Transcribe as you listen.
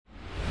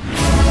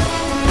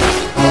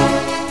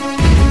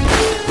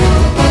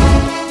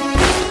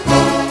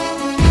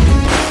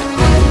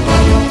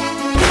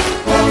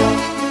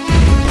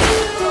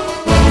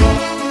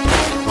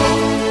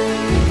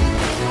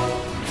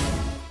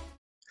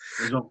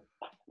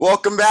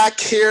Welcome back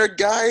here,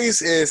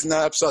 guys. It's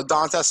another episode of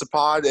Don Testa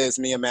Pod. It's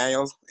me,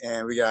 Emmanuel,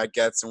 and we got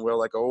Getz and Will,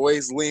 like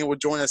always. Liam will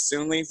join us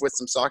soonly with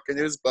some soccer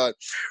news, but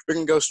we're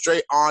going to go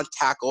straight on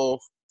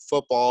tackle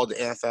football, the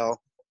NFL,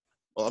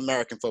 well,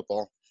 American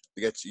football,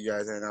 to get you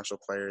guys international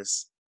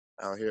players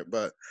out here.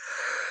 But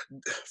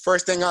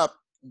first thing up,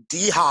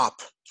 D-Hop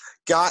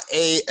got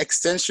a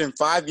extension,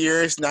 5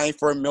 years,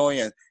 $94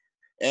 million,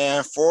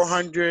 and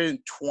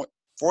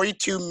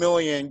 $442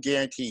 million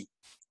guaranteed.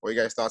 What are you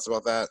guys' thoughts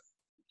about that?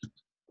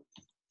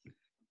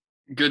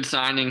 Good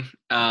signing.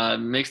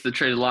 Makes the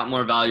trade a lot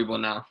more valuable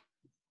now.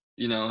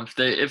 You know,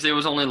 if they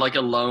was only like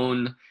a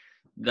loan,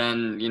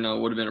 then it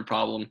would have been a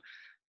problem.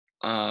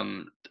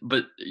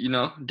 But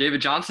David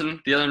Johnson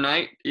the other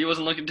night, he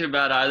wasn't looking too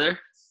bad either.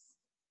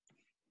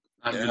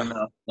 Not good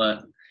enough,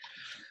 but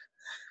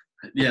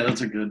yeah,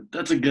 that's a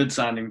good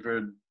signing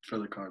for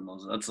the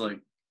Cardinals. That's like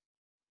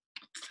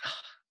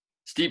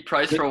steep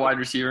price for a wide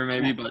receiver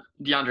maybe, but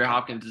DeAndre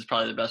Hopkins is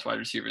probably the best wide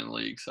receiver in the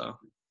league. So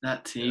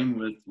that team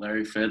with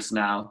Larry Fitz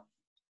now,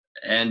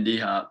 and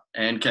D-Hop,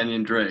 and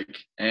Kenyon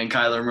Drake, and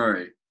Kyler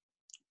Murray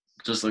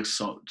just looks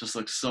so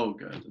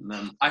good. And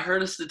then I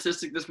heard a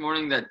statistic this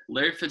morning that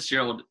Larry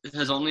Fitzgerald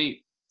has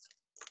only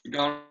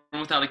gone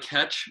without a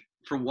catch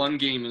for one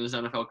game in his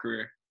NFL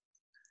career.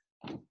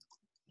 And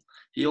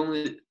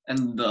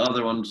the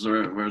other ones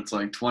where it's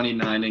like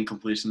 29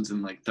 incompletions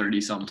and like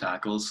 30-some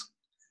tackles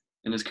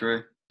in his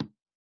career.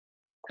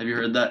 Have you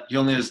heard that? He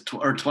only has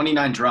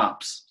 29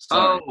 drops.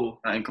 Sorry,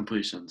 not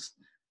incompletions.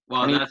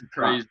 Wow, that's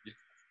crazy.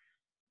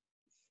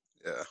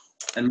 Yeah.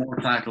 And more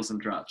tackles than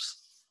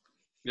drops.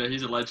 Yeah,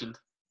 he's a legend.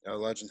 Yeah, a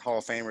legend, Hall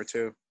of Famer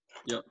too.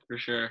 Yep, for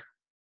sure.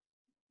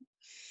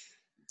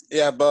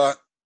 Yeah, but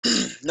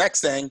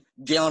next thing,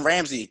 Jalen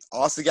Ramsey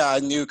also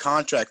got a new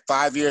contract,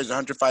 5 years,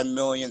 $105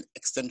 million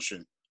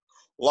extension.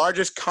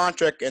 Largest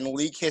contract in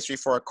league history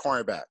for a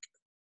cornerback.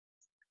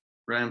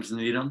 Rams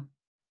need him.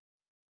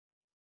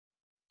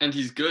 And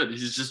he's good.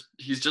 He's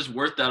just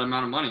worth that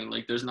amount of money.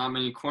 Like, there's not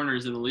many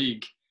corners in the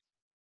league.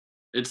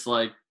 It's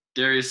like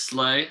Darius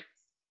Slay,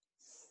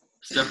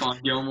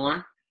 Stephon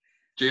Gilmore,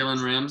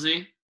 Jalen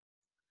Ramsey,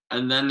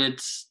 and then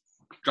it's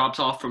drops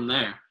off from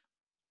there.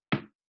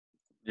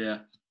 Yeah.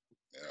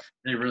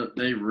 They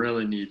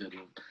really needed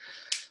him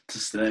to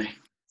stay.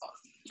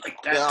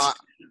 Like that. Yeah,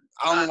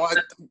 I don't know why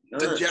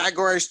the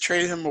Jaguars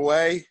traded him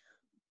away.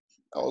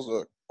 That was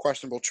a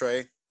questionable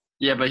trade.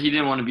 Yeah, but he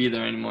didn't want to be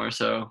there anymore,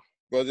 so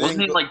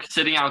wasn't he like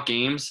sitting out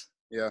games?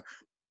 Yeah.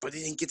 But he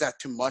didn't get that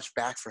too much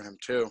back for him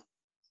too.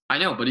 I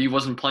know, but he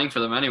wasn't playing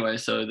for them anyway,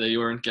 so they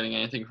weren't getting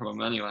anything from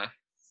him anyway.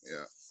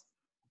 Yeah.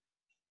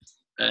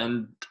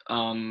 And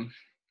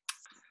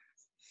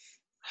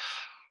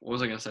what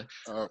was I gonna say?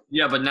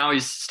 Yeah, but now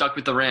he's stuck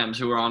with the Rams,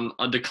 who are on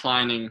a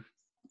declining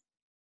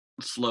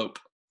slope.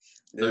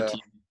 Yeah.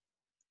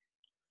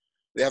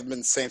 They haven't been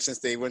the same since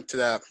they went to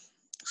that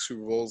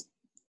Super Bowl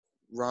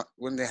run.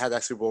 When they had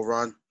that Super Bowl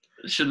run.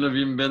 Shouldn't have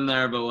even been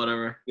there, but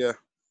whatever. Yeah.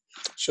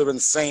 Should have been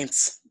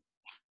Saints.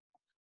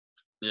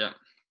 Yeah.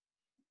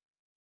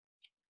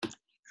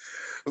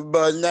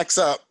 But next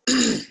up,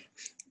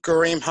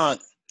 Kareem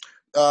Hunt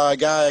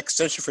got an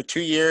extension for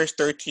 2 years,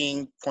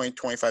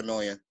 $13.25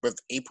 million with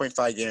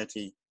 8.5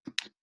 guarantee.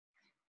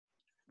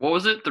 What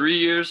was it? 3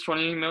 years,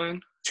 $20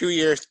 million? 2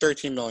 years,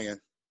 $13 million.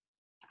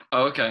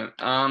 Oh, okay.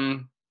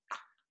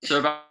 So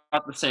about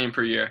the same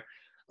per year.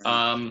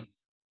 They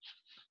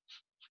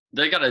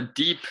got a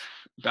deep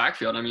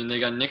backfield. I mean,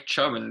 they got Nick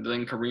Chubb, and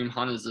then Kareem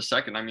Hunt is the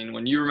second. I mean,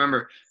 when you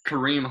remember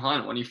Kareem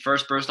Hunt, when he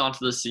first burst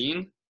onto the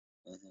scene,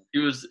 he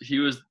was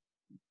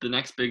the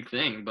next big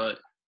thing, but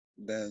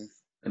then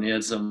he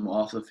had some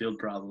off the field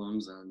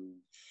problems, and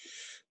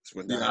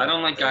I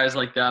don't like guys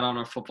like that on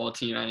a football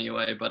team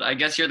anyway. But I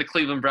guess you're the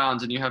Cleveland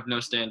Browns and you have no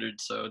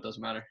standards, so it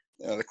doesn't matter.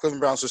 Yeah, the Cleveland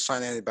Browns just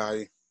sign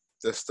anybody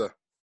just to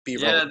be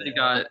relevant. They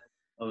got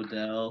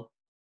Odell,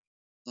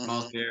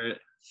 Myles Garrett.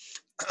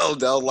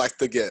 Odell like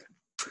to get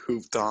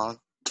pooped on.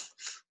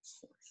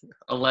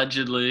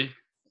 Allegedly.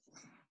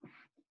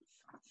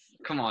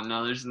 Come on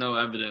now, there's no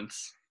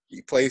evidence.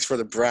 He plays for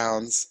the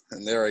Browns,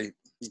 and they're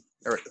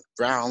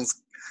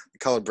Browns. The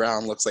color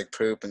brown looks like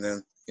poop, and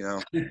then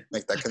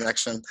make that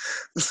connection.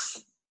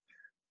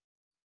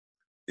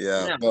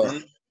 Yeah.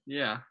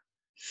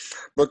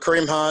 But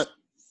Kareem Hunt,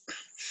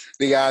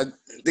 they have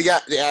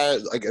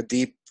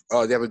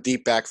a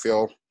deep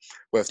backfield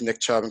with Nick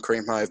Chubb and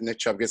Kareem Hunt. If Nick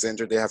Chubb gets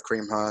injured, they have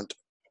Kareem Hunt.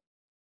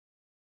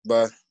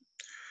 But,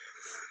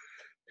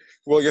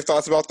 your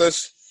thoughts about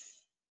this?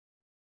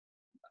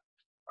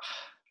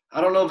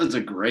 I don't know if it's a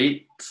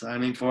great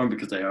signing for him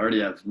because they already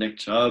have Nick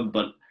Chubb,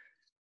 but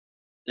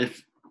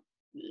if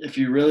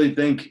you really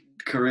think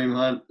Kareem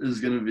Hunt is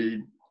going to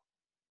be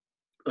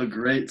a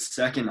great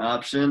second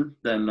option,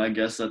 then I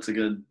guess that's a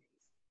good.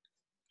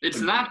 It's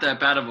not that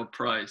bad of a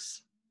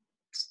price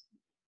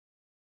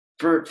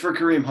for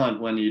Kareem Hunt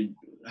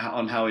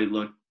how he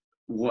looked.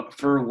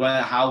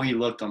 How he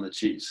looked on the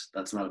Chiefs,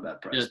 that's not a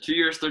bad price. Yeah, 2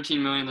 years, $13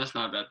 million. That's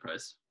not a bad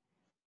price.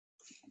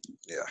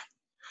 Yeah.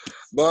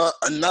 But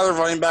another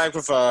running back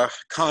with a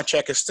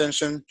contract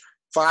extension,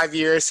 5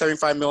 years,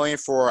 $75 million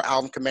for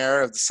Alvin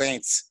Kamara of the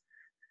Saints.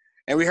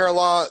 And we heard a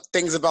lot of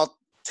things about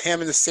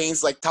him and the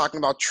Saints, like talking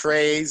about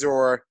trades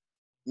or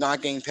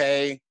not getting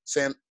paid,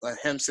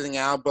 him sitting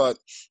out, but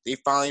they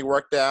finally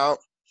worked out.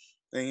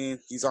 And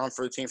he's on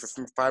for the team for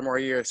 5 more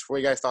years. What are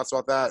you guys' thoughts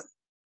about that?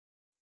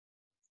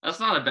 That's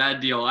not a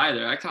bad deal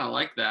either. I kind of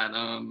like that.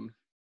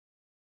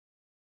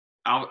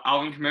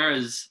 Alvin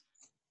Kamara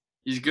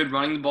he's good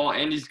running the ball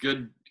and he's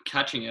good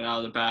catching it out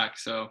of the back.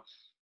 So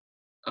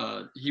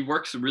he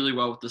works really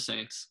well with the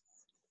Saints,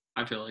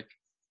 I feel like.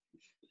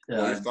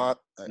 Yeah,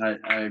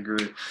 I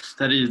agree.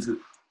 That he's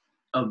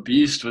a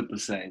beast with the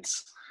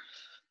Saints.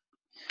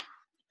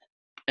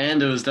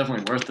 And it was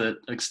definitely worth it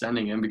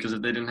extending him because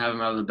if they didn't have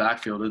him out of the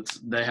backfield,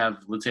 they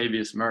have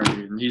Latavius Murray,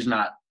 and he's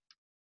not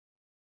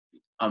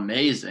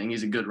amazing.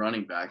 He's a good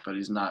running back, but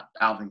he's not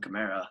Alvin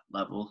Kamara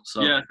level.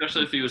 So yeah,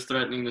 especially if he was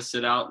threatening to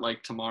sit out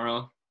like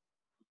tomorrow.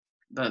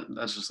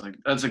 That's just like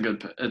it's a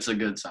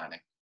good signing,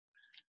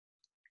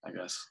 I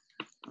guess.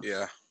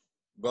 Yeah,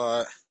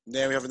 but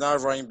then we have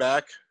another running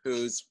back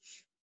who's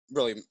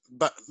really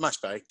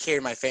much better. He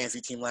carried my fantasy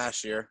team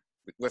last year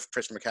with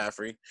Chris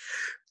McCaffrey.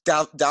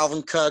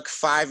 Dalvin Cook,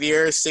 5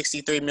 years,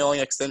 $63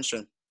 million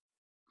extension.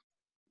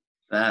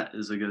 That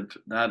is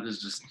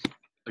just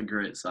a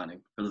great signing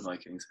for the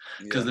Vikings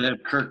because they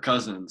have Kirk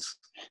Cousins.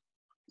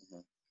 Mm-hmm.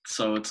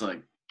 So it's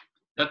like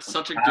that's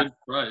such a good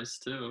price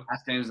too.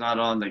 Last game's not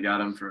on. They got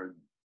him for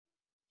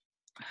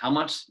how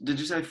much? Did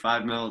you say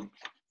 $5 million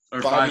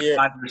or 5 years,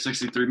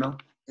 $63 million?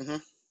 Mm-hmm.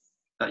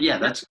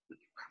 It's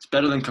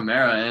better than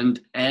Kamara,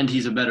 and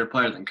he's a better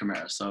player than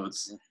Kamara. So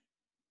it's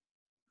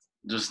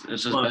just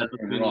better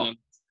overall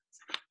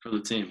for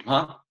the team,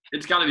 huh?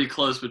 It's got to be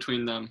close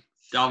between them,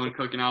 Dalvin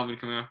Cook and Alvin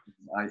Kamara.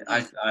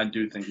 I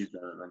do think he's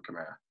better than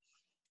Kamara.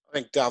 I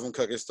think Dalvin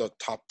Cook is the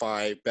top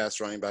 5 best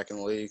running back in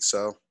the league.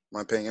 So,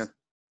 my opinion.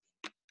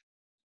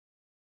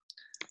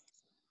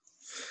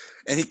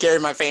 And he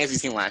carried my fantasy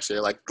team last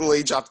year. Like,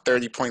 he dropped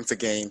 30 points a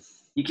game.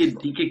 He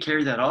could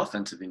carry that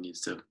offense if he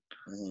needs to.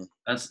 Mm-hmm.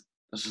 That's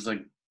just like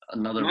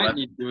another. Might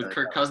need to do with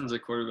Kirk Cousins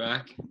at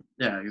quarterback.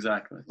 Yeah,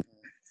 exactly.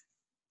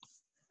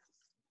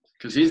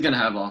 Because he's gonna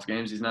have off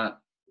games. He's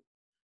not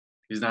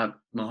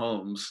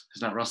Mahomes.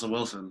 He's not Russell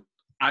Wilson.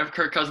 I have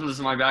Kirk Cousins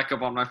as my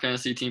backup on my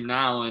fantasy team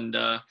now, and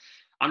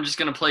I'm just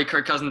gonna play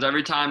Kirk Cousins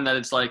every time that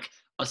it's like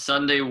a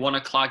Sunday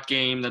 1:00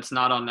 game that's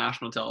not on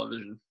national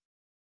television.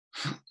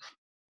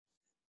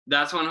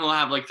 That's when he'll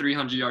have like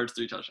 300 yards,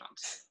 3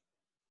 touchdowns.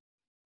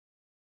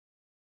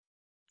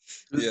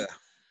 Yeah.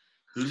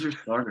 Who's your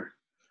starter?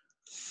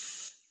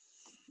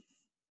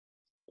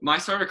 My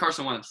starter,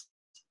 Carson Wentz.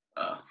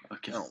 Oh,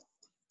 okay. No.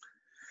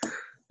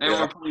 And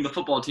we're playing the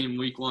football team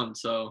week 1,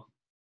 so.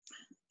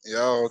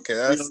 Yo, okay,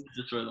 that's.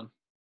 Destroy them.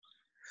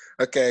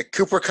 Okay,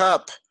 Cooper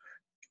Kupp.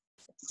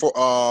 For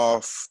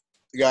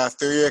you got a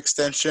 3-year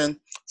extension,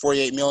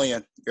 $48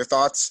 million. Your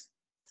thoughts?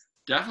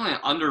 Definitely an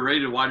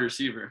underrated wide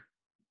receiver.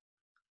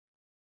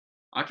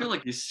 I feel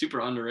like he's super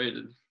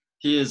underrated.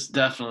 He is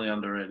definitely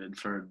underrated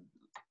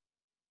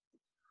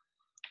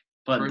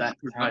but that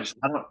price.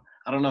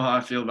 I don't know how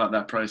I feel about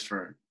that price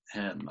for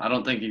him. I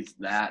don't think he's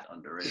that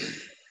underrated.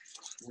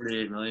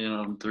 $48 million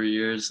on 3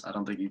 years. I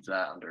don't think he's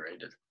that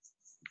underrated.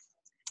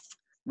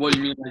 What do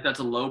you mean? Like that's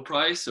a low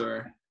price,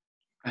 or?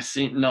 I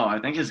think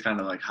it's kind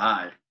of like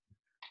high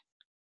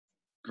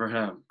for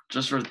him.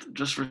 Just for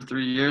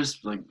 3 years,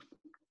 like.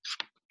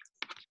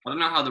 I don't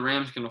know how the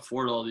Rams can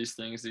afford all these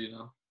things, you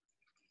know.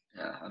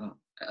 Yeah, I don't.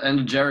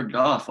 And Jared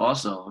Goff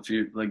also. If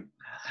you like,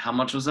 how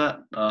much was that?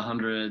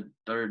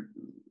 103rd.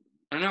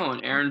 I don't know.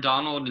 And Aaron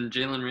Donald and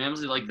Jalen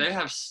Ramsey, like they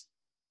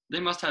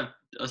must have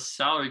a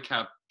salary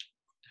cap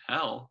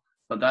hell.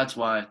 But that's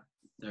why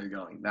they're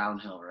going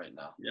downhill right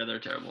now. Yeah, they're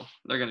terrible.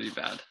 They're gonna be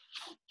bad.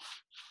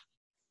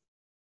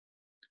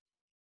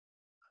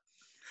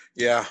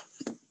 Yeah.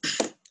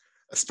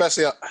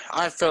 Especially,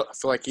 I feel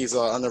like he's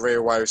an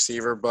underrated wide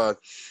receiver, but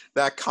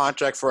that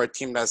contract for a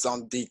team that's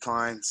on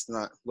decline is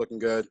not looking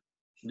good.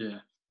 Yeah.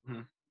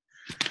 Mm-hmm.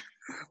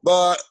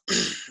 But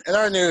in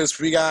our news,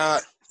 we're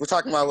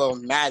talking about a little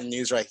Madden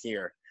news right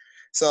here.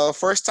 So,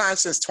 first time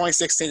since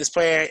 2016, this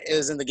player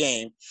is in the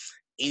game.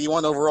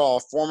 81 overall,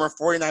 former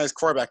 49ers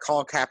quarterback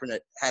Colin Kaepernick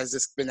has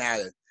just been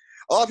added.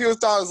 A lot of people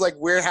thought it was like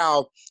weird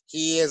how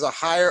he is a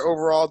higher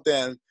overall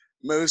than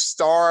most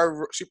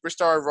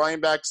superstar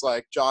running backs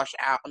like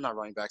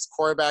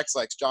quarterbacks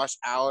like Josh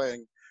Allen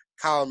and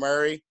Kyler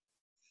Murray.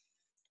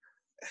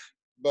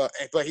 But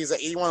he's an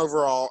 81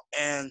 overall,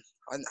 and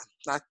I'm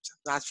not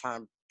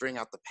trying to bring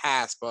out the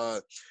past,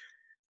 but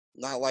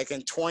not like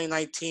in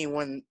 2019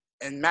 when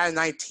in Madden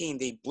 19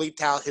 they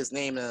bleeped out his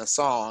name in a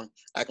song,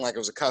 acting like it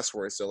was a cuss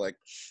word. So like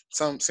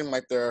some seem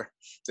like they're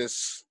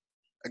just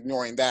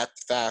ignoring that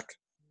fact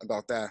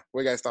about that.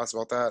 What are you guys' thoughts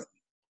about that?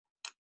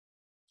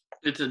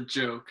 It's a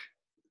joke.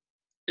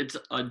 It's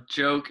a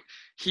joke.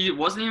 He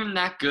wasn't even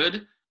that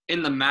good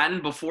in the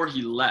Madden before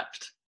he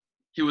left.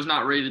 He was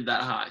not rated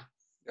that high.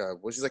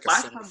 Was he like a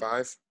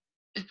 75?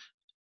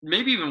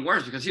 Maybe even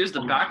worse because he was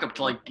the backup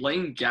to like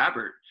Blaine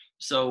Gabbert.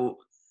 So,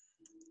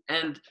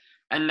 and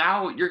And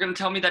now you're going to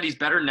tell me that he's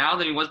better now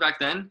than he was back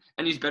then,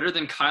 and he's better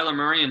than Kyler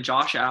Murray and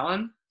Josh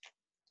Allen?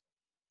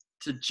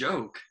 It's a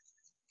joke.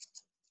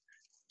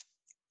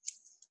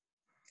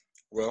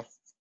 Will?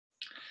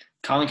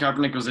 Colin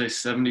Kaepernick was a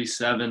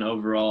 77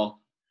 overall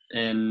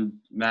in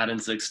Madden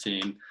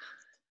 16.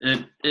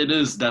 It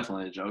is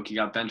definitely a joke. He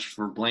got benched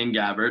for Blaine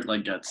Gabbert,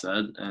 like Get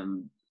said,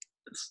 and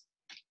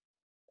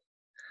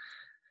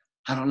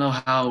I don't know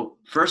how.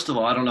 First of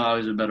all, I don't know how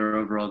he's a better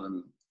overall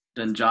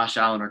than Josh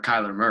Allen or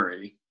Kyler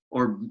Murray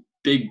or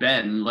Big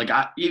Ben. Like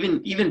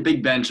even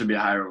Big Ben should be a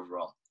higher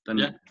overall than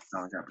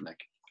Colin Kaepernick.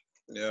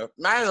 Yeah,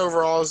 Madden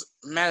overalls.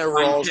 Ryan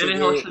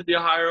Tannehill should be a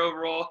higher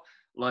overall.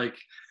 Like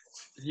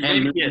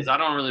maybe he is. I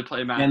don't really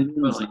play Madden.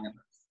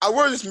 I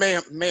would just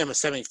made him a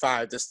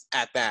 75 just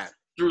at that.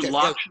 Drew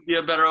Lock should be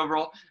a better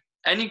overall.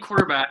 Any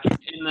quarterback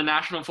in the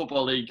National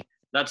Football League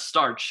that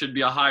starts should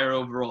be a higher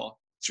overall.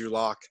 Drew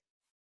Lock.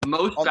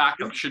 Most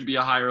backups should be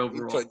a higher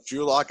overall. You put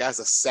Drew Lock as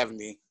a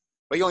 70,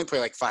 but he only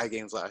played like 5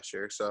 games last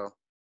year, so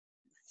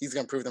he's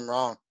gonna prove them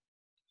wrong.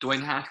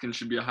 Dwayne Haskins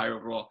should be a higher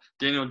overall.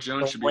 Daniel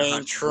Jones should be a higher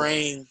overall.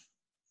 Train.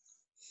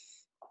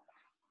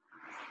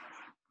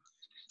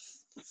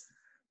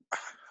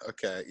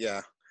 Okay,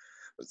 yeah.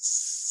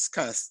 It's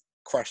kind of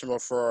questionable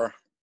for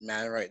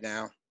Madden right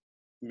now.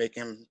 Make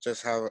him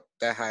just have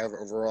that high of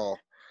overall.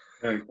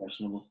 Very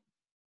questionable.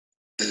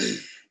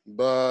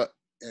 But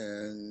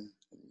and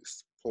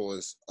let's pull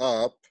this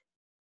up.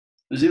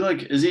 Is he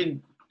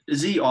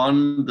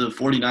on the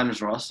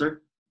 49ers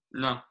roster?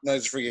 No. No,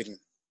 he's a free agent.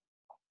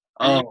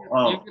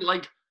 You get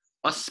like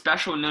a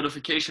special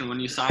notification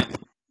when you sign it.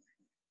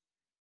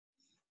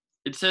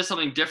 It says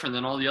something different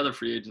than all the other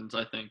free agents,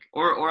 I think.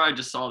 Or I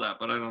just saw that,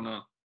 but I don't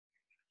know.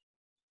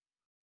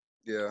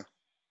 Yeah.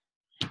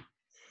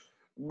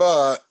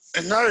 But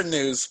in other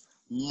news,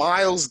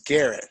 Myles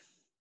Garrett,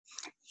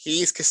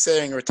 he's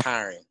considering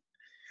retiring.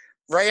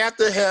 Right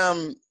after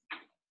him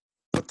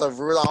with the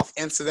Rudolph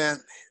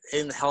incident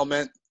in the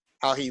helmet,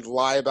 how he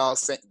lied about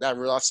saying that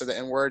Rudolph said the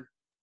N-word.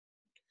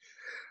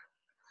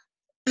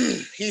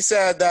 He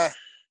said that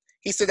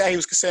he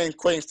was considering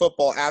quitting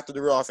football after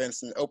the Rudolph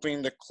incident,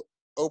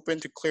 open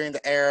to clearing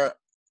the air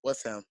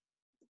with him.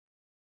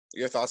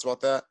 Your thoughts about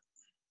that?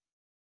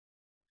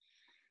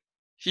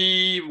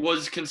 He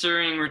was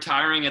considering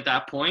retiring at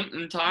that point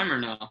in time or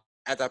no?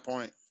 At that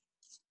point.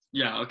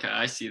 Yeah, okay,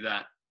 I see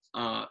that.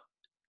 I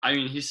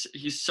mean,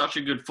 he's such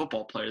a good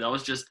football player. That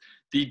was just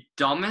the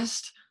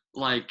dumbest,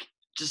 the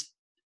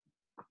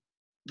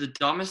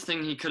dumbest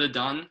thing he could have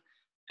done.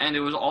 And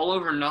it was all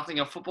over nothing.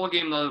 A football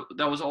game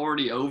that was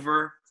already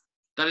over,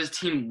 that his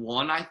team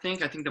won, I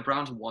think. I think the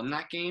Browns won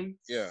that game.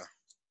 Yeah.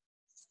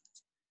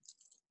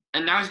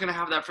 And now he's going to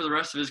have that for the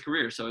rest of his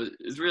career. So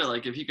it's really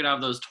like if he could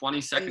have those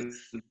 20 seconds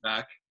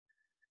back.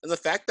 And the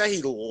fact that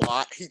he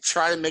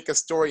tried to make a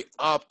story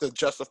up to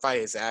justify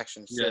his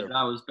actions. Yeah, too.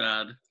 That was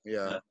bad.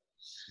 Yeah.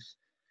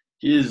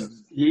 He's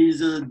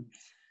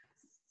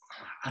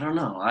I don't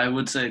know. I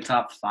would say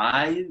top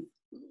 5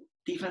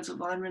 defensive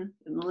lineman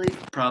in the league,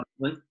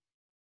 probably.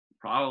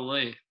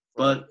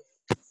 But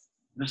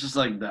it's just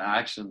like the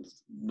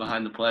actions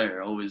behind the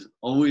player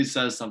always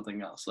says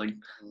something else. Like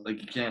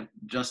you can't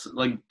just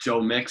like Joe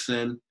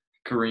Mixon,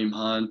 Kareem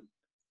Hunt,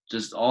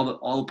 just all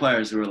the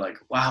players who are like,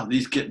 wow,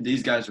 these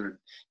guys are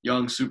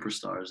young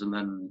superstars, and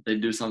then they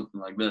do something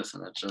like this,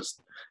 and it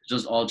just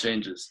all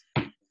changes.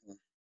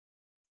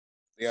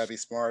 You gotta be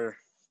smarter.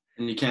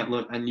 And you can't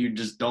look, and you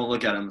just don't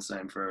look at them the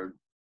same for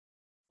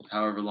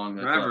however long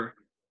they forever. Play.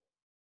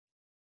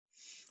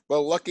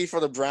 Well, lucky for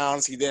the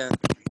Browns, he didn't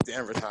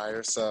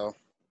retire. So,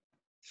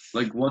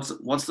 like, what's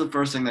the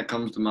first thing that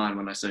comes to mind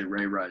when I say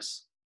Ray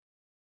Rice?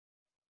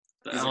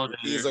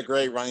 He's a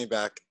great running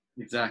back.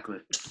 Exactly.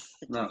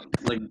 No,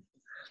 like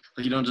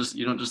you don't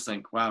just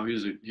think, wow, he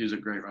was a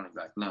great running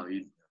back. No,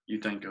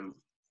 you think of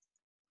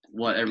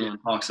what everyone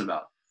talks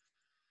about.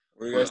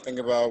 What do you guys think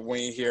about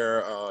when you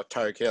hear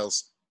Tyreek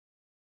Hill's?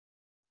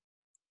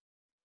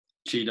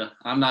 Cheetah.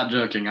 I'm not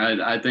joking.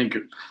 I think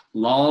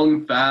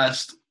long,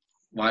 fast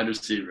wide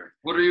receiver.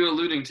 What are you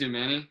alluding to,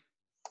 Manny?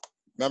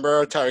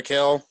 Remember Tyreek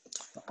Hill?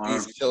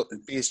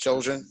 Beast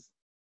children.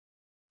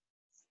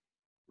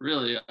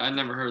 Really? I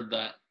never heard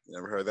that.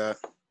 Never heard that.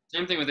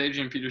 Same thing with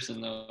Adrian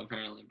Peterson, though,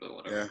 apparently, but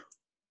whatever. Yeah.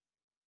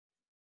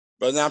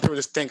 But now people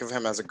just think of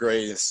him as the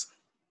greatest.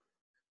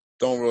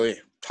 Don't really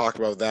talk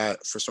about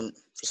that for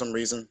some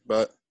reason.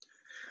 But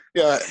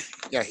yeah,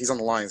 he's on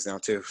the Lions now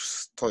too.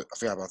 I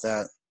forgot about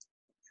that.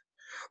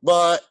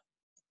 But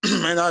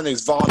in other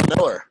news, Von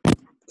Miller,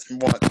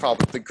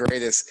 probably the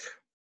greatest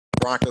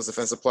Broncos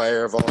defensive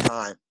player of all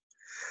time.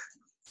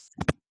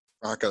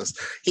 Broncos.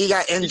 He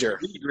got injured.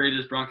 He's the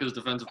greatest Broncos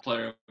defensive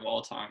player of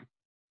all time,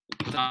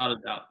 without a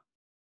doubt.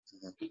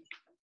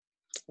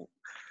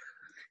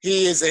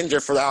 He is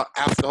injured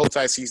after the whole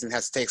entire season.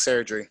 Has to take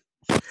surgery,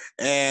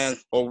 and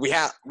we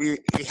had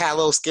a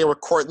little scare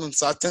with Courtland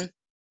Sutton,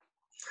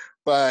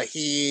 but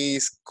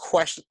he's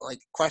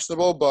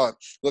questionable. But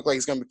looked like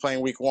he's going to be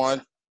playing week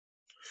 1.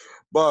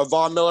 But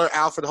Von Miller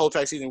out for the whole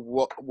entire season.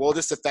 Will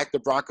this affect the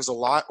Broncos a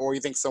lot, or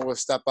you think someone will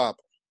step up?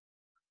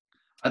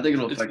 I think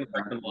it'll It's affect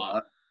gonna affect him a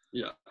lot.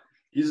 Yeah.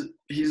 He's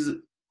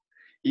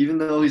even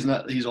though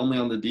he's only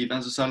on the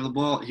defensive side of the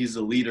ball, he's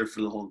the leader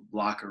for the whole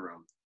locker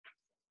room.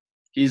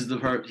 He's the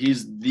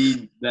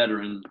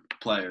veteran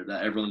player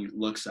that everyone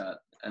looks at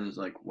and is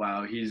like,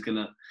 wow, he's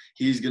gonna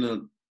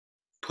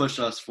push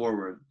us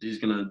forward. He's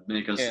gonna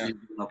make us. Yeah. He's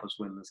gonna help us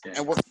win this game.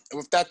 And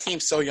with that team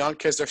so young,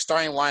 because their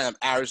starting lineup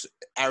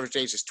average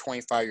age is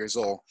 25 years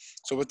old.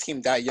 So with a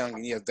team that young,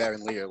 you need a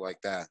veteran leader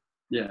like that.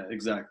 Yeah,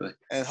 exactly.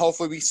 And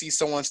hopefully we see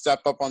someone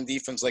step up on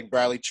defense like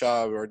Bradley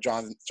Chubb or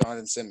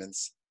Jonathan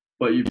Simmons.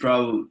 But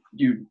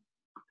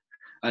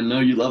I know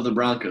you love the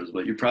Broncos,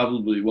 but you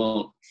probably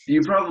won't.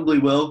 You probably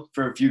will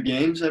for a few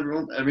games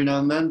every now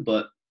and then,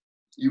 but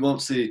you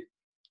won't see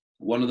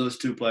one of those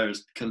two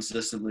players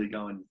consistently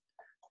going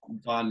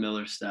Von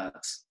Miller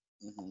stats.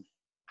 Mm-hmm.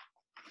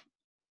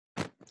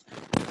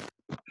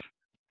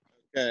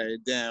 Okay,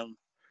 damn.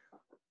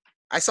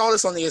 I saw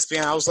this on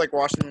ESPN. I was like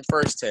watching the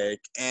First Take,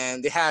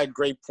 and they had a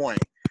great point.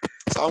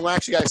 So I'm going to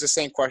ask you guys the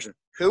same question.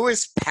 Who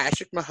is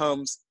Patrick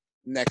Mahomes'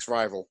 next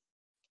rival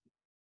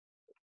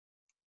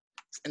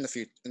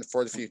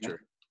for the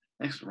future?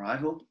 Next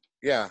rival?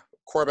 Yeah,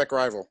 quarterback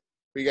rival.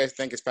 Who do you guys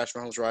think is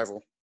Patrick Mahomes'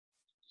 rival?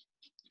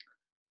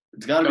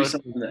 It's got to be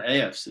something in the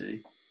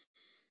AFC.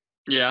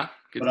 Yeah,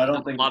 but I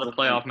don't think a lot of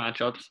playoff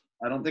matchups.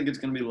 I don't think it's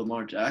going to be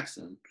Lamar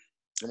Jackson.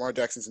 Lamar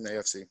Jackson's in the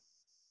AFC.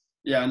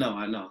 Yeah, I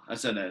know. I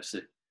said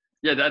AFC.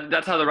 Yeah,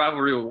 that's how the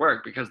rivalry would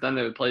work, because then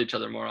they would play each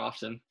other more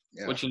often.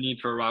 Yeah. What you need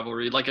for a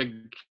rivalry, like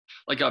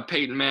a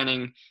Peyton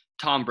Manning,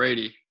 Tom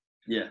Brady.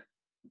 Yeah.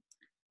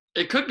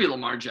 It could be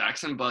Lamar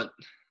Jackson, but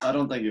I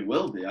don't think it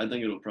will be. I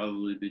think it'll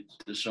probably be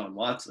Deshaun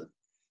Watson.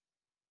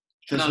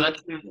 No,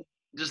 that's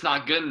just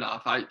not good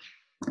enough.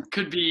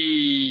 Could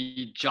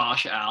be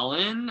Josh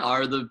Allen.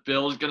 Are the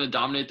Bills going to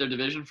dominate their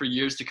division for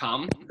years to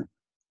come?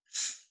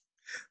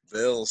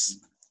 Bills.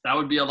 That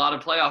would be a lot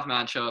of playoff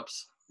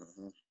matchups.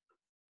 Mm-hmm.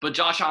 But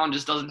Josh Allen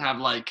just doesn't have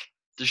like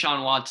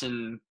Deshaun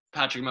Watson,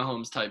 Patrick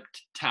Mahomes type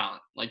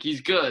talent. Like,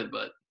 he's good,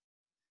 but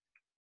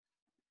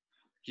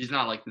he's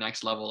not like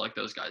next level like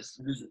those guys.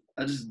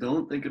 I just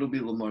don't think it'll be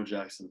Lamar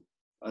Jackson.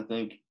 I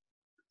think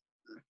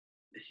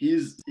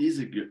he's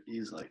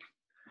like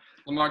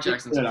Lamar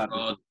Jackson's a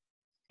fraud.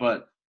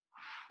 But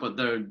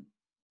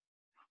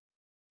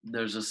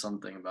there's just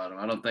something about him.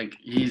 I don't think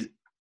he's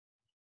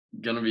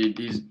gonna be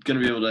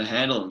able to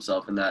handle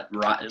himself in that.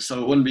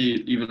 So it wouldn't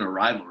be even a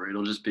rivalry.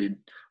 It'll just be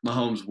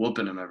Mahomes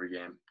whooping him every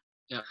game.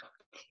 Yeah,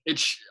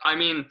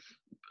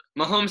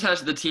 Mahomes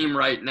has the team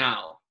right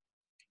now.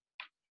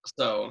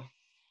 So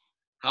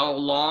how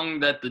long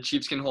that the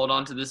Chiefs can hold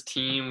on to this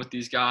team with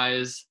these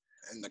guys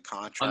and the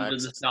contracts under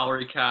the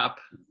salary cap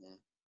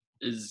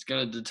is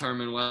going to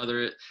determine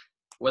whether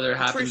it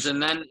happens.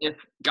 And then if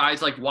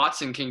guys like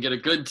Watson can get a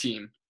good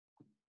team.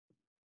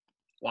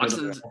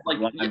 Watson's like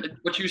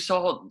what you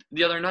saw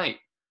the other night.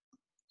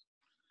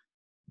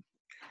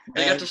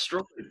 They got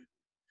destroyed.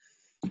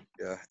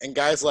 Yeah, and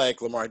guys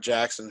like Lamar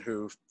Jackson,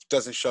 who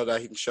doesn't show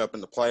that he can show up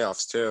in the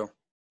playoffs too.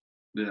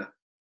 Yeah.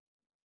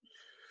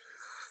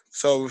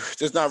 So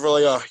there's not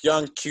really a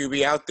young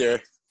QB out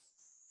there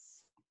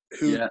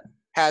who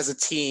has a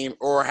team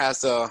or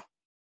has a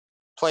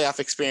playoff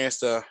experience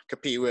to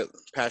compete with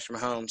Patrick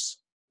Mahomes.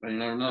 But you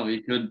never know.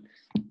 He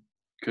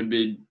could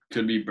be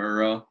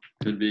Burrow,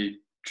 could be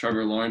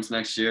Trevor Lawrence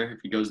next year if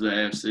he goes to the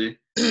AFC.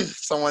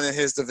 Someone in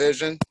his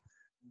division,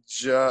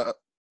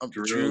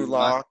 Drew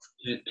Lock.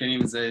 Can't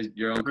even say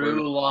your own.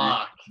 Drew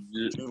Lock.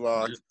 Drew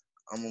Lock.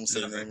 I'm gonna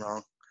say the name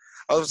wrong.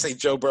 I was gonna say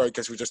Joe Burrow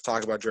because we just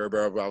talked about Joe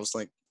Burrow, but I was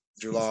like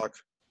Drew Lock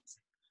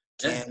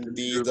can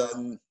be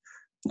the.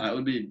 That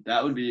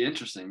would be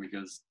interesting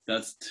because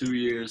that's 2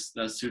 years.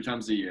 That's 2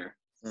 times a year.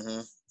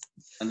 Mm-hmm.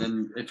 And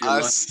then if you're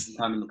lucky,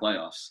 time in the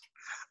playoffs.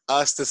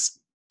 Us just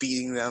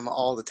beating them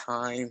all the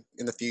time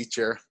in the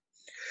future.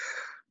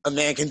 A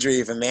man can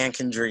dream. A man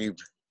can dream.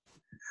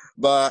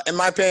 But in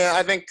my opinion,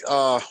 I think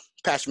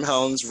Patrick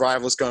Mahomes'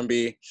 rival is going to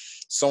be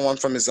someone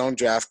from his own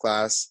draft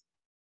class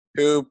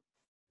who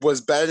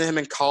was better than him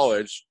in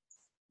college,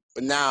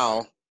 but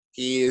now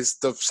he is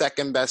the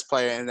second best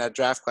player in that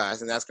draft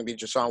class, and that's going to be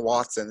Deshaun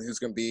Watson, who's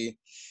going to be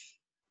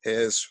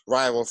his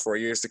rival for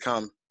years to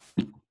come.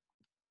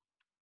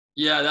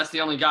 Yeah, that's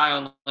the only guy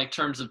on like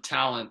terms of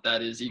talent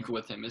that is equal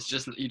with him. It's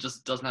just he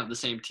just doesn't have the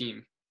same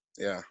team.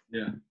 Yeah.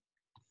 Yeah.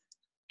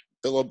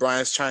 Bill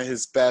O'Brien's trying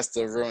his best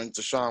to ruin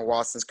Deshaun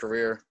Watson's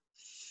career.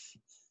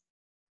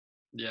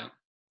 Yeah.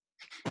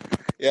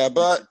 Yeah,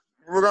 but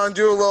we're going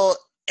to do a little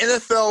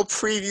NFL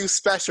preview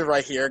special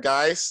right here,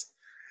 guys.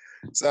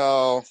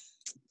 So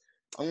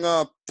I'm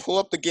going to pull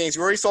up the games.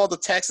 We already saw the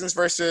Texans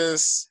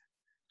versus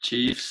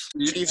Chiefs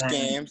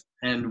games.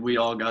 And we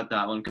all got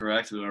that one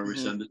correct. We already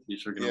said the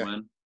Chiefs are going to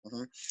win.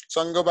 Mm-hmm.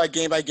 So I'm going to go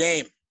by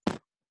game.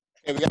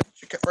 Okay, we got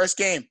first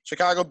game,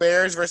 Chicago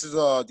Bears versus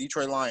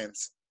Detroit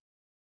Lions.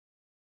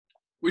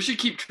 We should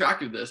keep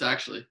track of this,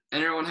 actually.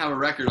 And everyone have a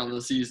record on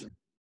the season.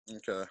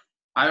 Okay.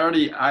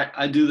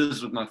 I do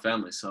this with my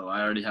family, so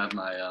I already have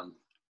my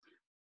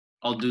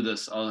I'll do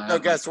this.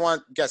 Guess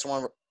one.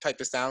 Type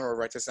this down or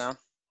write this down.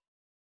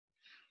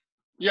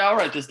 Yeah, I'll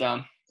write this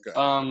down. Okay.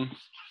 I'm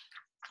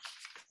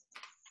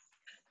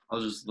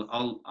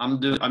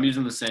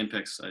using the same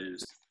picks I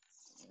used.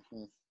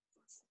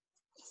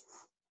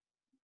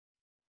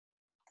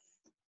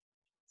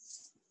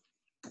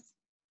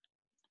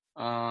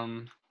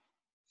 Mhm.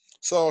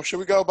 So should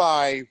we go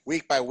by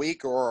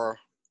week or?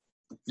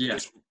 Yeah.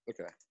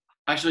 Okay.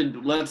 Actually,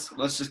 let's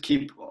just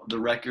keep the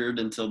record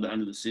until the end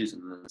of the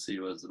season and then see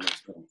what's the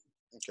next one.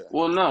 Okay.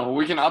 Well, no,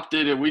 we can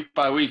update it week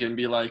by week and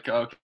be like,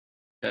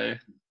 okay,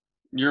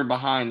 you're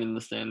behind in the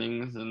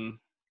standings and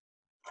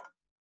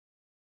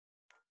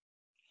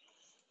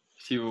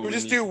see what We'll we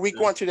just need do to week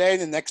 1 today,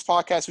 and the next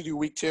podcast we do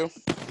week 2.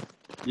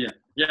 Yeah.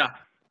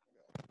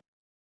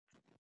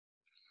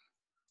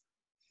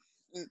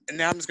 And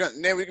now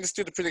now we can just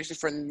do the predictions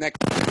for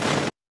next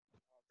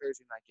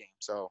Thursday night game.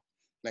 So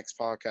next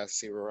podcast,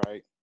 see we're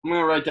right. I'm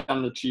gonna write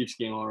down the Chiefs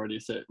game already.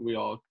 We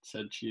all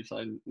said Chiefs.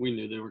 We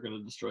knew they were gonna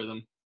destroy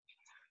them.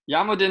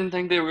 Yamo didn't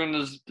think they were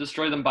gonna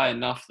destroy them by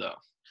enough though.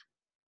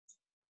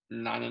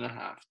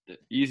 9.5.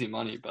 Easy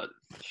money, but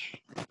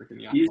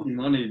freaking Yamo. Easy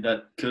money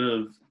that could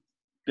have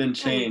been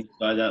changed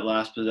by that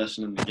last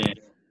possession in the game.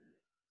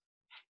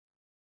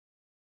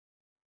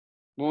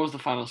 What was the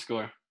final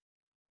score?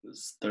 It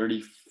was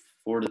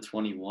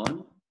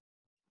 34-21.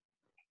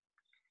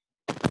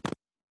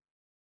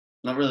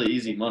 Not really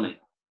easy money.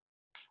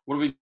 What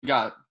do we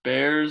got?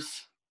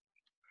 Bears,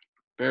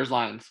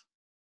 Lions.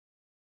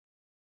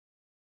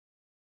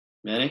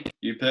 Manny,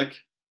 you pick?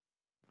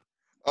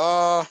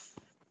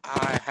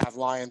 I have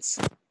Lions.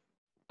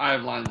 I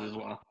have Lions as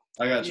well.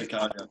 I got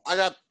Chicago.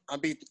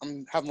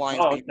 I'm having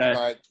Lions beat okay. them,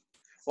 but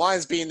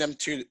Lions beating them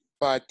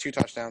by 2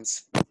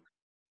 touchdowns.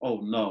 Oh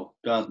no,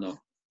 God no.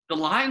 The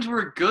Lions were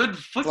a good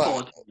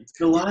football team.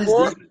 The Lions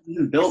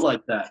isn't built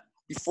like that.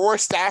 Before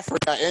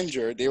Stafford got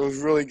injured, they was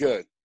really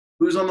good.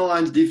 Who's on the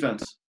Lions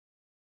defense?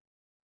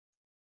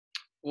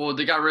 Well,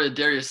 they got rid of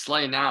Darius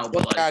Slay now,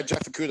 but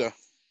Jeff Okudah.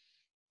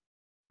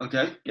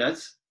 Okay,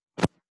 yes.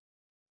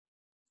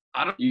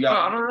 I don't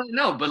really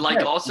know, but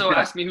also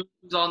ask me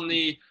who's on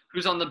the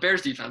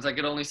Bears defense. I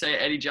could only say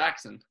Eddie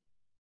Jackson.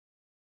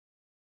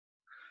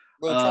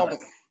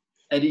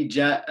 Eddie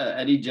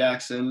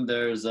Jackson.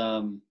 There's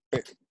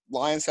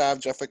Lions have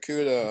Jeff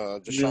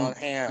Okudah, Deshaun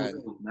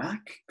Hand,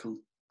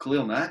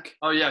 Khalil Mack.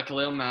 Oh yeah,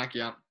 Khalil Mack.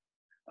 Yeah.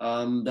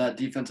 That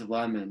defensive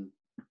lineman.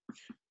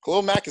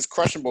 Khalil Mack is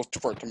questionable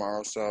for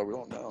tomorrow, so we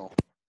don't know.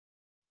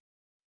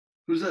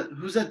 Who's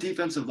that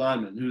defensive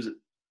lineman? Who's it?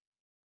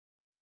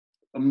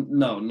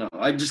 No.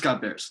 I just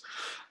got Bears.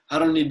 I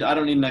don't need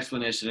an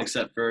explanation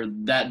except for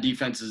that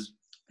defense is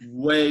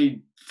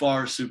way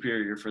far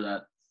superior for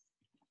that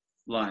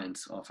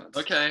Lions offense.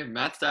 Okay,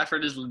 Matt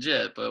Stafford is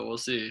legit, but we'll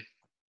see.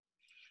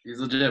 He's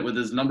legit with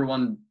his number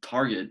 1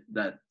 target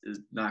that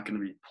is not going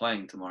to be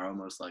playing tomorrow,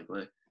 most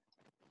likely.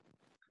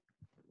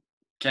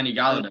 Kenny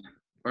Galladay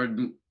or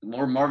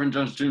Marvin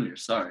Jones Jr.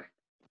 Sorry.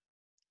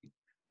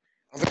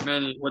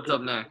 Manny, what's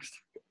up next?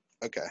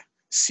 Okay,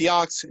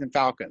 Seahawks and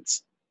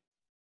Falcons.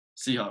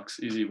 Seahawks,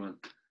 easy win.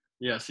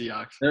 Yeah,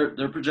 Seahawks.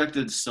 They're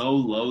projected so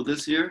low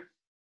this year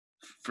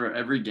for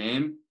every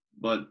game,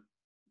 but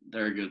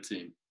they're a good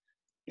team.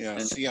 Yeah,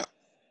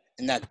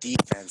 and that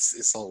defense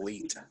is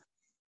elite.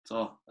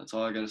 That's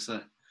all I gotta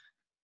say.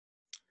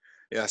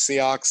 Yeah,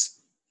 Seahawks.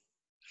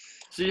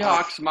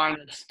 Seahawks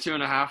minus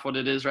 2.5. What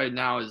it is right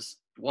now is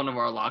one of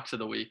our locks of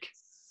the week.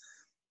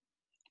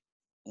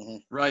 Mm-hmm.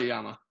 Right,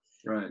 Yama.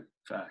 Right,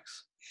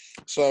 facts.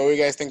 So, what do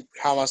you guys think?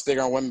 How much they're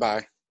gonna win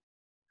by?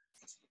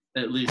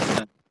 At least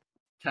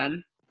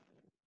 10. I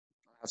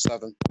have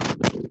 7.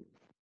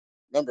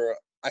 Remember,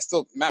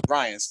 Matt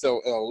Ryan is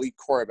still an elite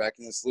quarterback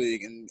in this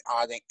league, and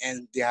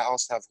they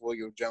also have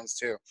Julio Jones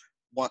too.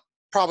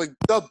 Probably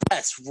the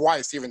best wide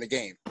receiver in the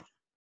game.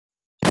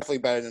 Definitely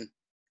better than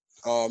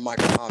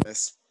Michael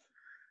Thomas.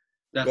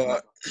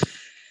 Definitely.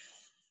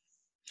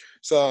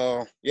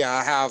 So yeah,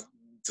 I have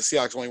the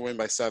Seahawks only win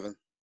by 7,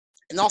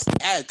 and also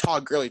add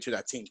Todd Gurley to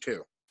that team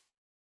too.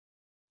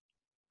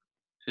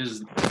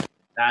 His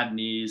bad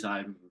knees.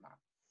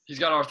 He's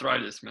got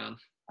arthritis, man.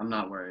 I'm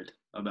not worried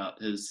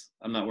about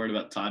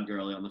Todd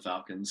Gurley on the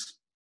Falcons.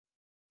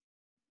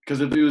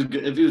 Because if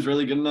he was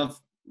really good enough,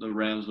 the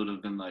Rams would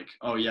have been like,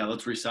 oh yeah,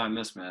 let's re-sign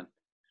this man.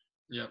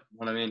 Yep. You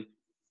know what I mean?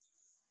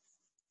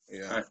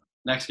 Yeah. All right,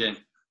 next game.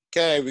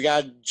 Okay, we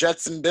got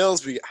Jets and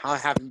Bills. We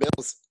have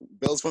Bills.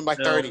 Bills win by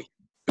 30.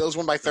 Bills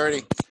win by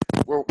 30.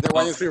 They're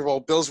winning the Super Bowl.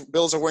 Bills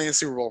are winning the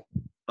Super Bowl.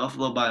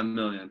 Buffalo by 1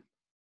 million.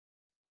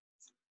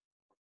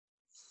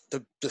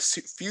 The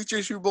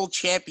future Super Bowl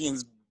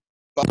champions,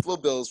 Buffalo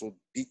Bills, will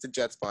beat the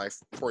Jets by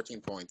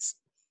 14 points.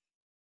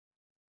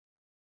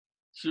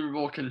 Super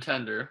Bowl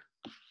contender.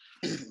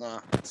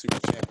 Super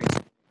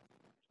champions.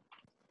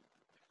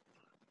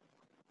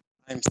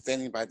 I'm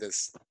standing by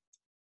this.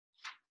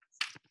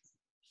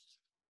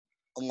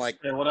 Unlike.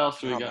 Okay, what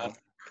else do we got?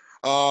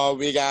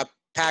 We got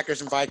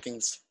Packers and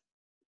Vikings.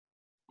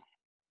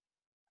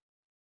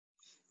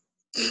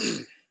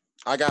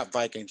 I got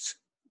Vikings.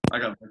 I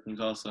got Vikings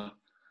also.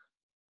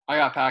 I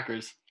got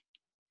Packers.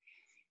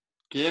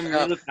 Give me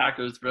the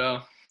Packers,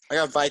 bro. I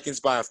got Vikings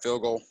by a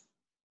field goal.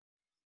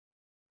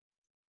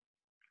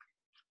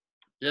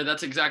 Yeah,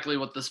 that's exactly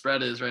what the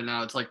spread is right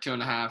now. It's like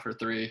 2.5 or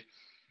 3.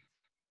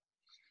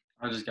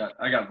 I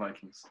got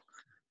Vikings.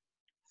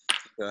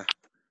 Yeah.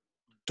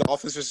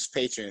 Dolphins versus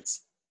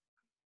Patriots.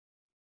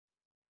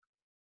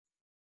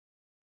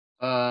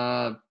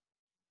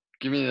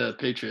 Give me the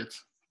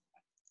Patriots.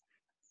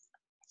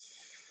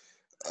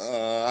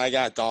 I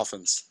got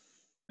Dolphins.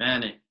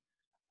 Manny,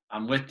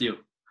 I'm with you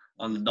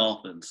on the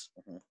Dolphins.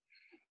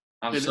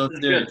 I'm Hey, so this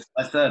is serious.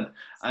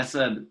 I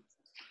said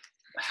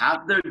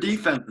half their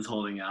defense is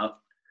holding out.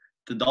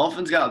 The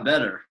Dolphins got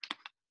better.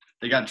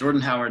 They got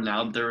Jordan Howard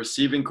now. Their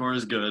receiving core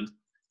is good.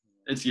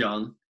 It's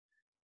young.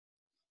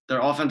 Their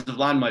offensive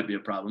line might be a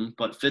problem,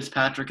 but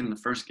Fitzpatrick in the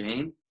first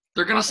game.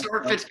 They're gonna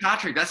start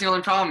Fitzpatrick. That's the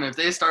only problem. If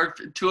they start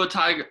Tua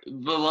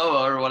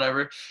Tagovailoa or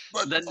whatever,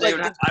 But, then like,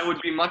 I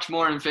would be much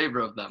more in favor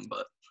of them.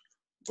 But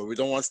we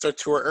don't want to start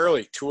Tua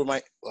early. Tua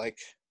might like.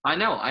 I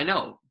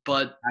know.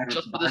 But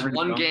just for this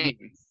one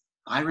game,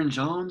 Byron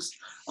Jones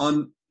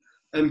and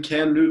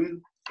Cam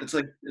Newton. It's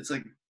like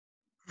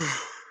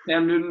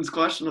Cam Newton's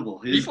questionable.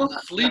 People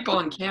sleep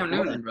on Cam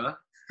Newton, bro.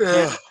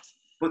 Yeah.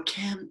 But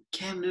Cam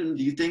Newton,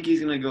 do you think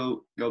he's gonna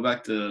go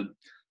back to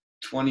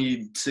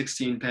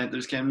 2016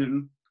 Panthers Cam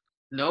Newton?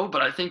 No,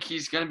 but I think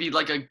he's gonna be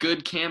like a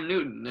good Cam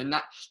Newton. And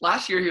not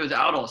last year he was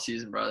out all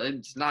season, bro.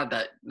 It's not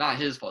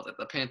his fault that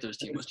the Panthers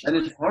team was. And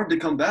it's hard to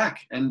come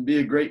back and be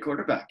a great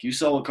quarterback. You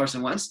saw what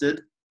Carson Wentz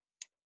did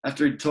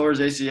after he tore his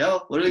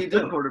ACL. What did he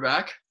do?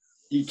 Quarterback.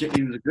 He was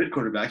a good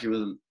quarterback. He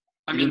wasn't.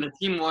 I mean, the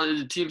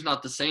team's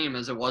not the same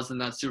as it was in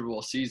that Super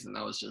Bowl season.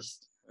 That was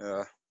just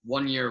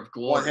 1 year of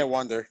glory. One hit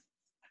wonder.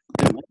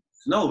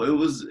 No, it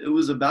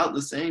was about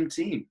the same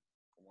team.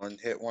 One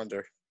hit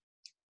wonder.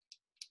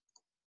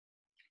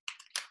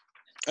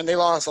 And they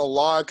lost a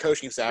lot of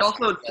coaching staff.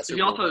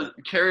 He also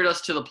carried us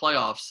to the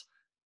playoffs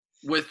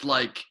with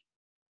like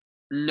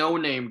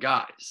no-name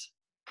guys,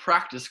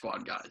 practice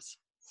squad guys.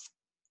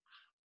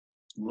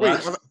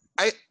 Wait,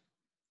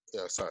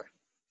 sorry.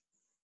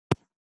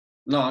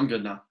 No, I'm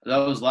good now. That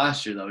was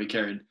last year though. He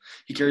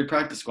carried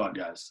practice squad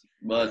guys,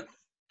 but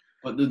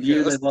the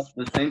year they lost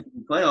the Saints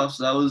in the playoffs,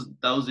 that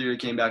was the year he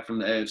came back from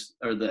the AFC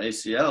or the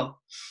ACL.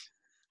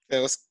 Okay,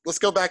 let's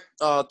go back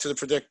to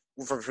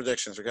the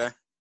predictions, okay?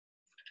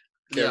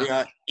 Okay, Yeah. we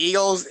got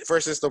Eagles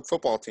versus the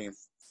football team.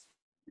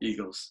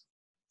 Eagles.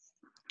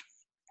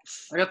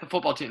 I got the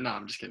football team. No,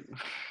 I'm just kidding.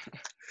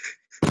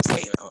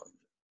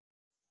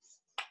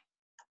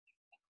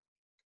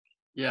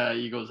 Yeah,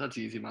 Eagles. That's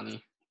easy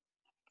money.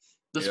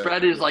 The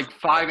spread is like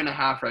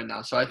 5.5 right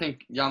now, so I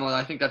think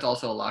that's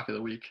also a lock of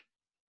the week.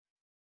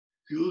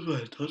 Eagles by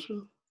a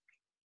touchdown?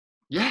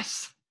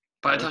 Yes,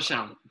 by a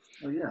touchdown.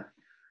 Oh yeah.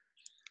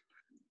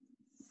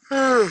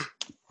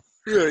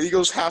 Yeah,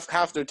 Eagles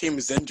half their team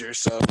is injured,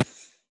 so.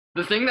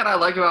 The thing that I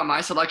like about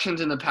my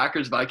selections in the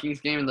Packers-Vikings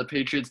game and the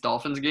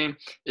Patriots-Dolphins game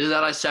is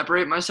that I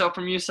separate myself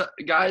from you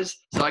guys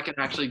so I can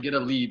actually get a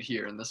lead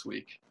here in this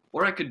week.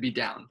 Or I could be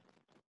down.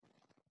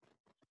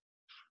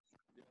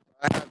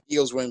 I have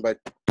Eagles winning by 2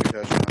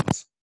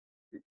 touchdowns.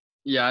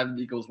 Yeah, I have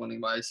the Eagles winning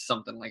by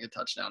something like a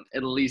touchdown.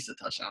 At least a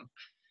touchdown.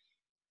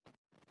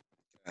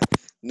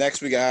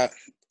 Next, we got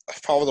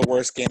probably the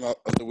worst game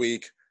of the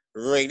week.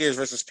 Raiders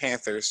versus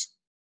Panthers.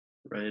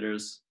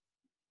 Raiders.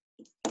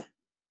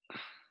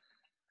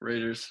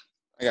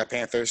 I got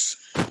Panthers.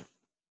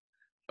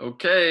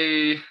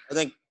 Okay. I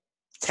think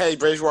Teddy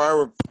Bridgewater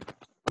will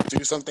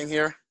do something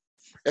here.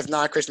 If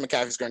not, Christian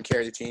McCaffrey's going to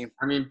carry the team.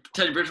 I mean,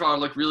 Teddy Bridgewater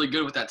looked really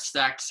good with that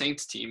stacked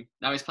Saints team.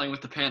 Now he's playing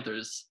with the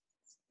Panthers.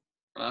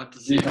 I'll have to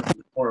see.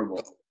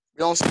 Horrible.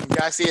 We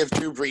gotta see if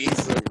Drew Brees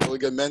is a really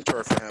good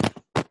mentor for him.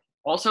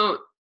 Also,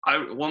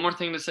 one more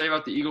thing to say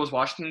about the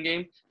Eagles-Washington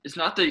game. It's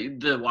not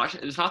that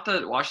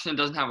Washington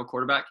doesn't have a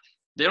quarterback.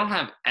 They don't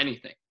have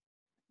anything.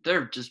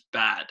 They're just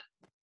bad.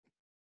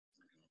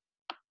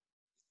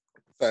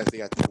 But they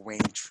got the Wayne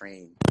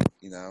Train,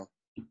 you know.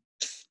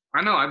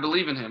 I know, I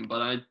believe in him,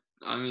 but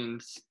I mean,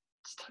 it's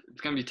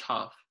gonna be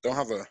tough. Don't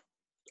have a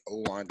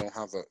O-line. Don't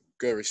have a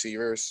good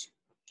receivers.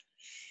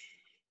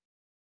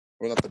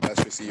 We're not the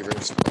best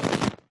receivers.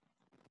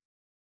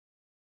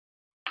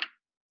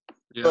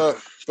 Yeah.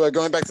 But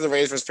going back to the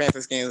Raiders versus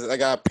Panthers games, I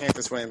got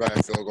Panthers winning by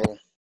a field goal.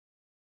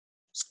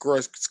 Score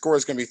is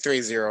going to be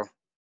 3-0.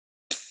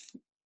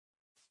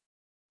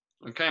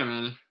 Okay,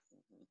 man.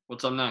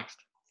 What's up next?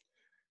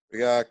 We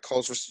got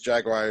Colts versus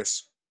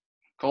Jaguars.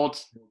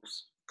 Colts.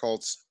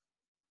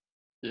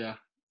 Yeah,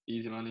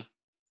 easy money.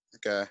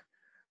 Okay.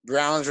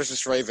 Browns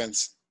versus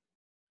Ravens.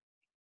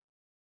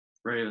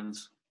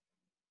 Ravens.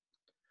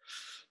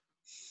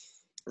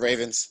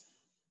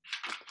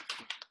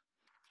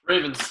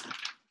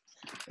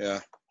 Yeah.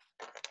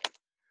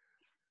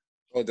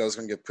 Odell's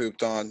going to get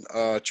pooped on.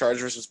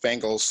 Chargers versus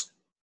Bengals.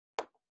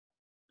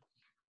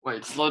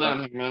 Wait, slow down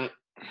here a minute.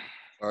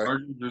 All right.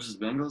 Chargers versus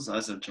Bengals? I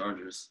said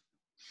Chargers.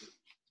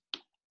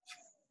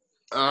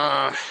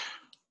 I'm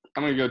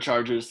going to go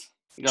Chargers.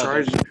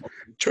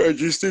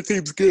 Chargers, their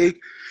team's good.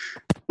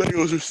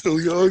 Bengals are still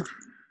young.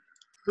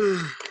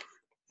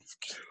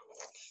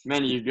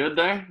 Man, you good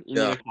there?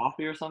 You Yeah. need a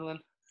coffee or something?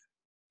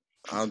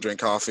 I don't drink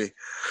coffee.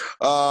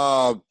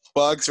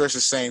 Bugs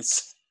versus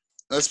Saints.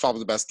 That's probably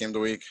the best game of the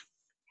week.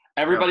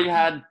 Everybody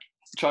had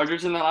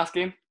Chargers in that last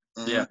game?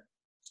 Mhm. Yeah.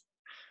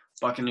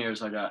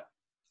 Buccaneers, I got.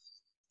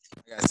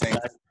 I got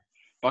Saints.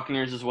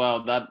 Buccaneers as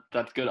well.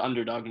 That's good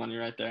underdog money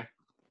right there.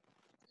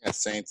 I got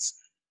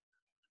Saints.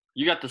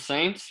 You got the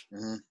Saints?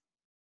 hmm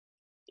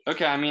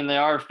Okay, I mean, they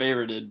are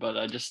favorited, but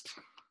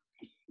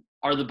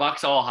are the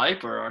Bucs all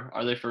hype or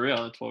are they for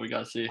real? That's what we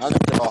got to see. I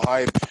think they're all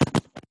hype.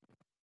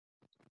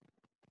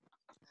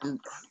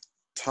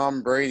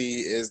 Tom Brady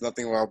is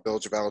nothing without Bill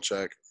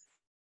Belichick.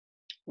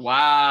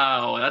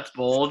 Wow, that's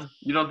bold.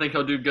 You don't think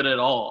he'll do good at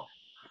all?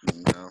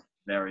 No.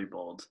 Very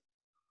bold.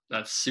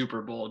 That's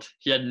super bold.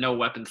 He had no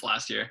weapons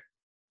last year.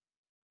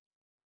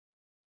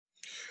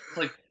 It's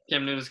like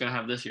Cam Newton's going to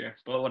have this year,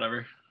 but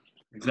whatever.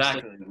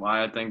 Exactly.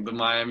 Why I think the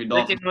Miami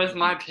Dolphins. Sticking with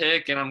my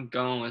pick, and I'm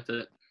going with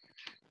it.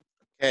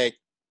 Okay,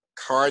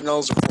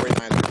 Cardinals or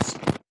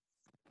 49ers?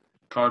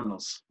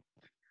 Cardinals.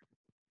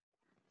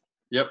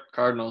 Yep,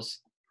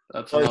 Cardinals.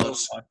 That's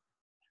Cardinals. another.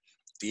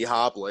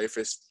 D-Hop, Larry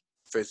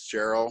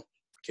Fitzgerald,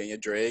 Kenya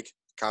Drake,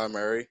 Kyle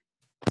Murray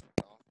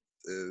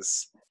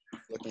is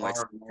looking like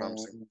something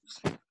promising.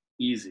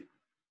 Easy.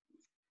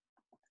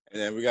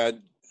 And then we got,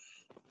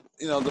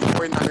 the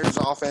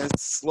 49ers offense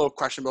is a little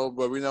questionable,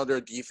 but we know their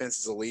defense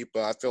is elite,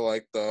 but I feel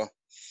like the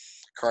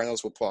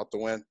Cardinals will pull out the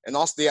win. And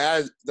also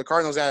the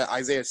Cardinals added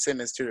Isaiah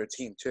Simmons to their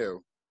team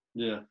too.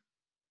 Yeah.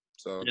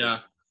 So Yeah,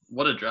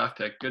 what a draft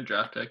pick. Good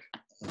draft pick.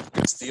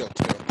 good steal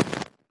too.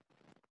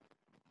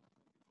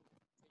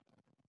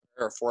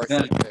 Or fourth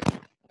Yeah. pick.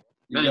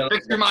 Manny,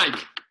 fix your mic.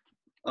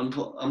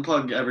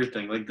 Unplug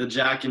everything, like the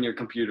jack in your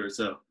computer.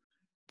 So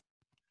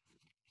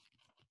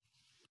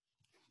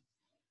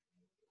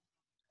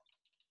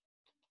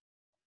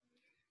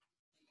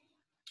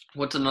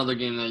What's another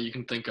game that you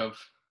can think of?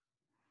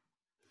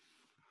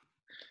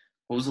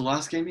 what was the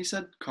last game you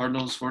said?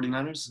 Cardinals,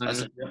 49ers? I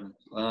said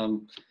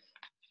Cardinals.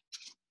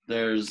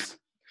 There's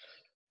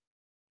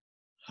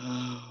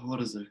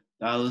what is it?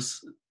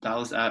 Dallas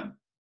at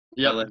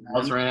Yep, LA.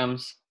 Dallas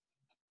Rams.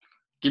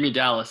 Give me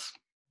Dallas.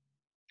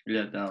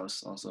 Yeah,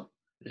 Dallas also.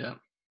 Yeah.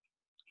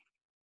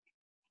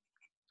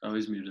 Oh,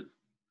 he's muted.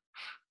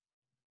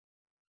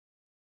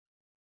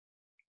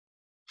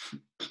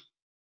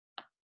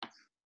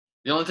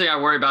 The only thing I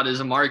worry about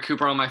is Amari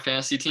Cooper on my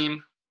fantasy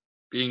team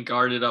being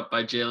guarded up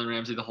by Jalen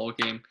Ramsey the whole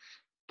game.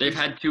 They've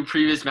had 2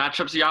 previous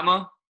matchups,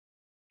 Yamo.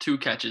 2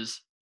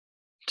 catches.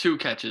 2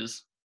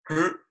 catches.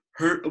 Hurt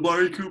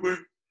Amari Cooper.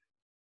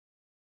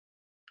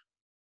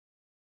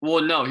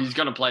 Well, no, he's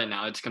going to play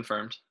now. It's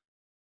confirmed.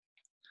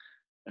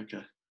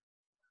 Okay.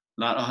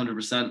 Not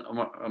 100%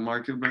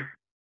 Amari Cooper.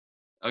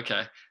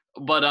 Okay.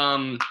 But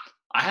I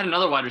had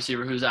another wide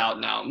receiver who's out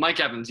now. Mike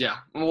Evans, yeah.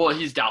 Well,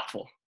 he's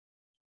doubtful.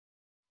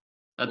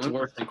 That's What?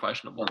 worse than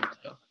questionable.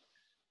 So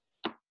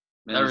that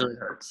Man, really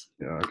hurts.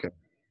 Yeah, okay.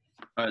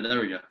 All right, there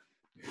we go.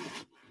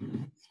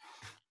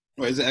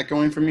 Wait, is it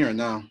echoing from me or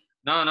no?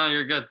 No,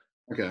 you're good.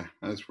 Okay,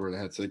 that's where the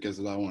headset gets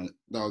that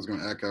was going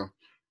to echo.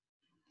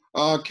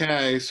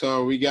 Okay,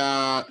 so we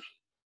got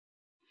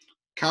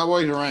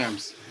Cowboys or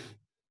Rams?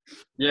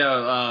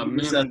 Yeah, We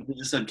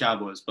just said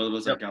Cowboys. Both of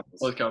us Yep, said Cowboys.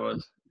 both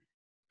Cowboys.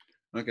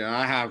 Okay,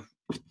 I have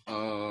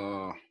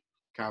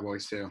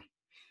Cowboys too.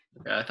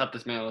 Okay, I thought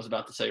this man was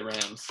about to say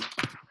Rams.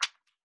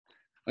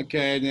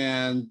 Okay,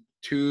 then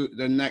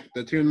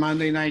the 2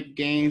 Monday night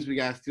games, we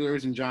got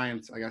Steelers and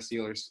Giants. I got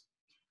Steelers.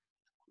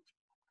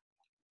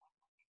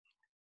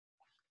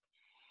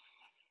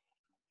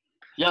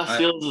 Yeah,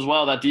 Steelers as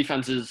well. That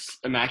defense is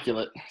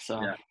immaculate.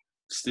 So Yeah.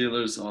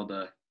 Steelers all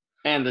day.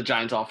 And the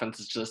Giants offense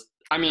is just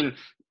 – I mean,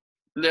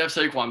 they have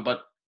Saquon,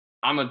 but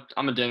I'm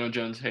a Daniel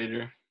Jones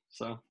hater.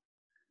 So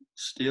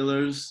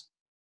Steelers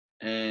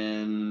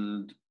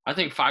and I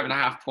think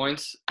 5.5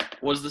 points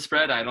was the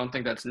spread. I don't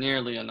think that's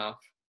nearly enough.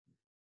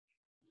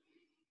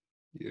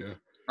 Yeah.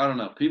 I don't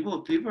know.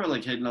 People are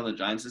like hating on the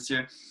Giants this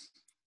year.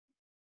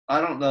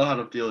 I don't know how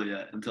to feel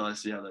yet until I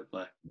see how they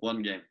play.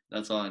 One game.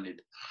 That's all I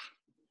need.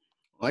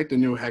 I like the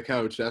new head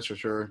coach, that's for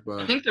sure.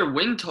 But I think their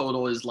win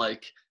total is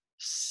like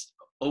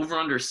over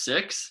under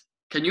 6.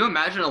 Can you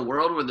imagine a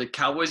world where the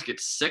Cowboys get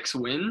 6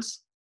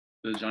 wins?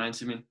 The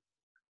Giants, you mean?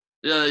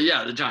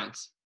 Yeah, the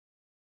Giants.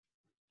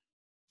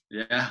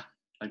 Yeah,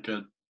 I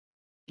could.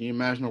 can you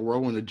imagine a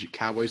world when the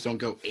Cowboys don't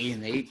go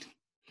 8-8?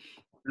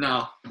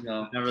 No,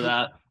 never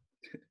that.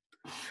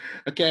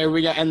 Okay,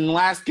 we got and the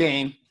last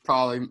game,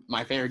 probably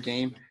my favorite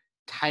game,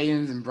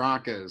 Titans and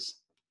Broncos.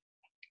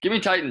 Give me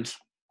Titans.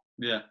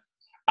 Yeah.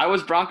 I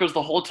was Broncos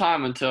the whole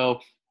time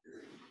until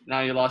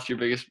now you lost your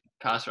biggest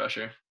pass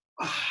rusher.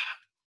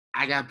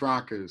 I got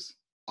Broncos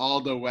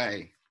all the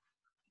way.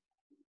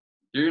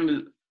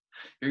 You're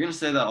gonna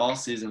say that all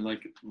season,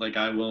 like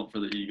I won't for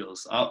the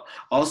Eagles.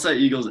 I'll say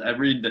Eagles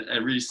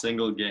every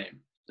single game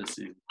this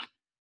season.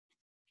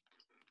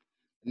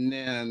 And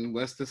then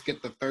let's just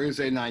get the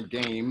Thursday night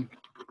game.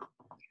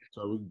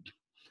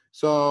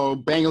 So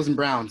Bengals and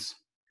Browns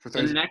for The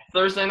Thursday. next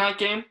Thursday night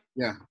game?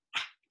 Yeah.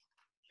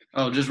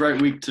 Oh, just right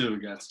week 2, I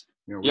guess.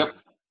 You know, Yep.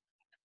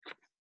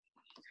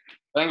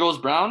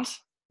 Bengals Browns.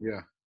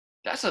 Yeah.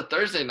 That's a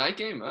Thursday night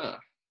game.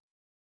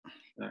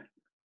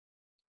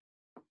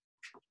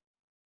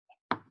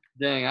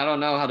 Dang, I don't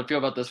know how to feel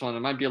about this one.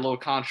 It might be a little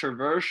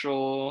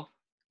controversial.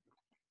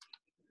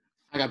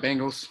 I got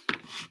Bengals.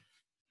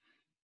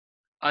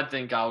 I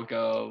think I'll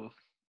go.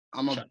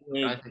 I'm a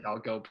I think I'll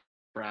go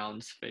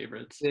Browns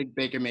favorites. big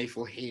Baker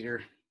Mayfield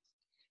hater.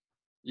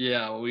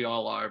 Yeah, we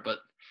all are, but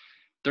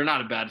they're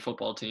not a bad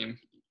football team.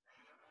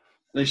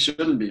 They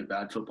shouldn't be a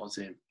bad football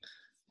team.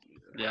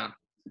 Yeah.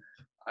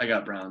 I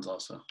got Browns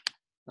also.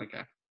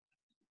 Okay.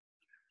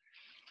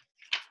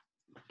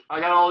 I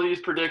got all these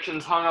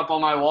predictions hung up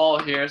on my wall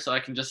here so I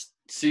can just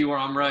see where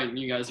I'm right and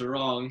you guys are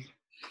wrong.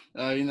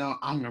 You know,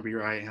 I'm gonna be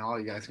right, and all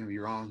you guys are gonna be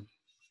wrong.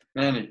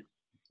 Manny,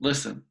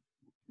 listen.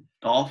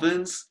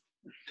 Dolphins,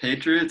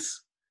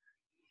 Patriots.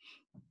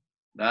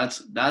 That's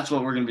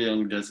what we're gonna be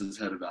on Guess's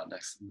head about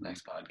next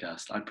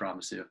podcast. I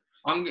promise you.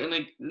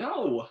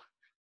 No.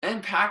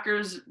 And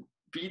Packers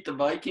beat the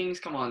Vikings.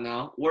 Come on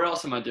now. Where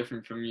else am I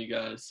different from you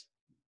guys?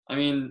 I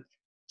mean,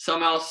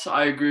 somehow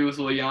I agree with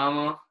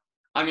Williama.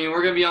 I mean,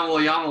 we're gonna be on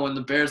Williama when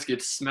the Bears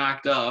get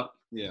smacked up.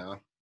 Yeah.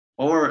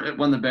 Or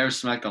when the Bears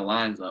smack the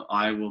Lions up,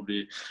 I'll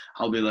be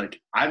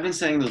like, I've been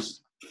saying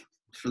this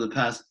for the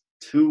past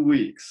 2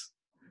 weeks.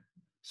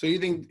 So you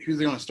think who's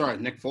going to start,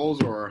 Nick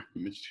Foles or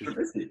Mitch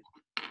Trubisky?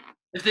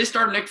 If they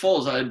start Nick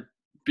Foles, I'd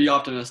be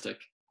optimistic.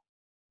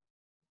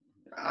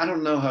 I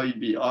don't know how you'd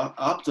be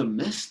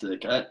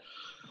optimistic.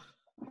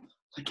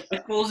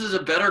 Nick Foles is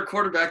a better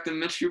quarterback than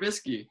Mitch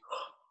Trubisky.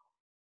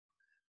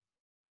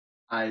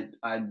 I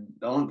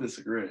don't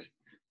disagree.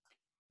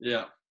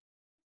 Yeah.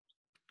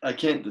 I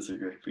can't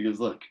disagree because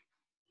look,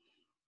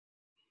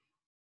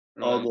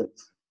 Right.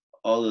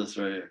 all this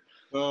right here.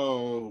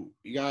 So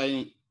you got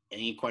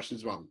any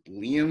questions about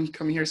Liam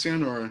coming here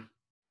soon, or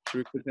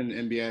should we put in the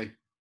NBA?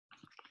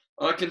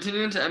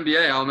 Continuing to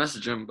NBA, I'll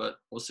message him, but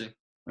we'll see.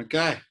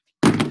 Okay.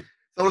 So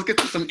let's get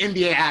to some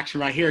NBA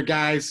action right here,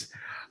 guys.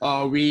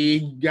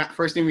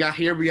 First thing we got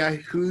here, we got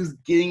who's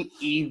getting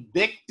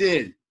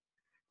evicted.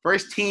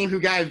 First team who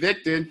got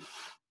evicted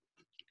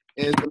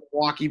is the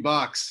Milwaukee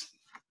Bucks.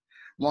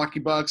 Milwaukee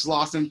Bucks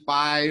lost in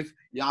 5.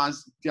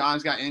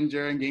 Giannis got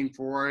injured in Game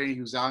 4.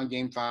 He was out in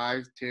Game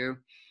 5 too.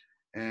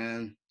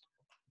 And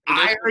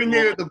I already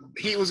knew the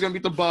Heat was going to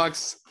beat the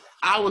Bucks.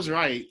 I was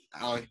right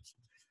out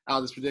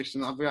of this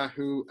prediction. I forgot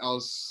who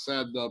else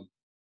said the.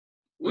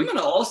 We might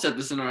have all said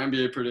this in our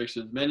NBA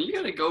predictions. Man, you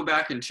got to go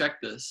back and check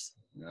this.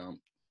 Yeah.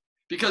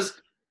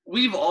 Because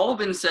we've all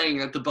been saying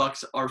that the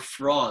Bucks are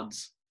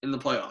frauds in the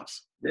playoffs.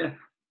 Yeah.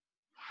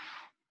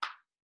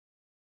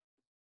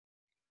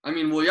 I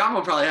mean,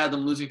 Williamo probably had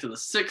them losing to the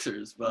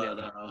Sixers, but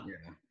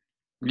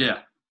Yeah,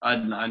 I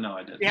know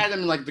I did. We had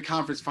them in like the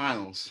conference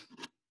finals.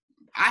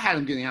 I had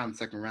them getting out in the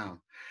second round.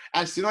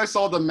 As soon as I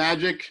saw the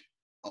Magic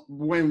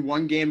win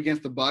one game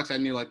against the Bucks, I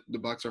knew like the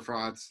Bucks are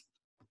frauds.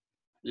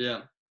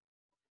 yeah.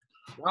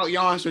 Well,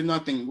 Giannis or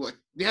nothing. Look,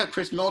 they have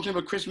Chris Middleton,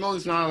 but Chris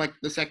Middleton's not like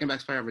the second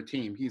best player of a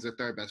team. He's the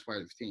third best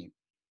player of the team.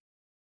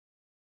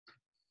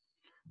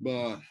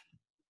 But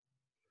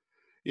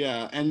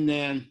yeah, and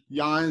then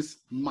Giannis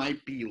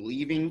might be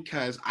leaving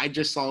because I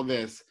just saw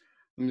this.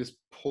 Let me just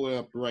pull it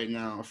up right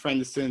now. A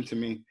friend is sending it to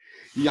me.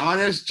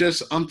 Giannis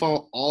just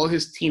unfollowed all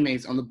his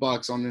teammates on the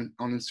Bucks on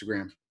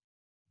Instagram.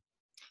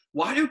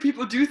 Why do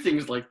people do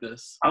things like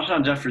this?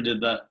 Alshon Jeffrey did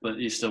that, but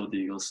he's still with the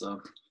Eagles, so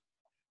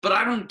But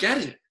I don't get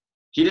it.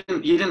 he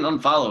didn't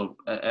unfollow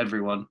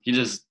everyone. He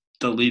just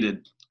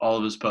deleted all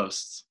of his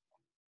posts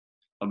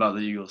about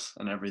the Eagles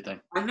and everything.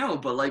 I know,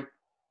 but like,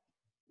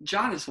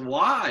 Giannis,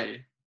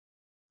 why?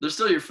 They're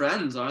still your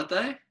friends, aren't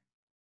they?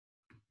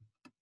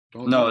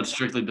 No, it's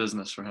strictly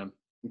business for him.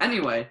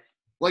 Anyway,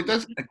 like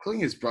that's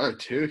including his brother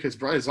too, because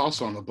brother's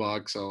also on the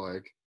Bucks. So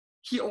like,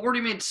 he already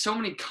made so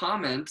many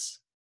comments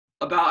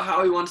about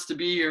how he wants to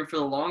be here for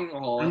the long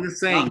haul. I'm just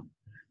saying,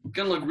 It's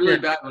gonna look really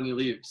bad when he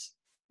leaves.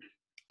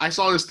 I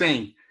saw this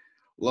thing.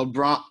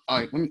 LeBron.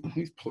 Let me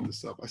pull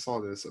this up. I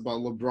saw this about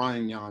LeBron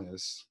and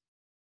Giannis.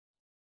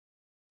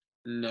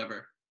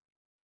 Never.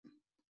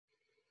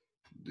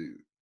 Dude,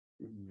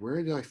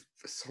 where did I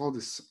saw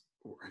this?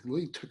 I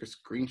really took a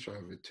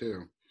screenshot of it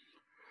too.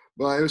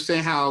 But it was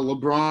saying how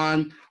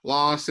LeBron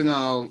lost in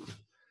a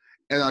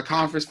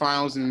conference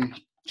finals in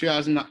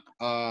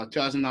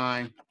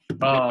 2009.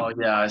 Oh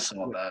yeah, I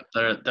saw that.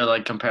 They're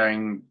like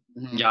comparing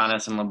Mhm.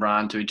 Giannis and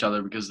LeBron to each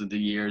other because of the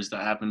years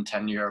that happened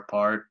 10 years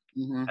apart,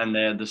 Mhm. and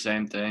they had the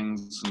same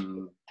things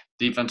and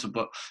defensive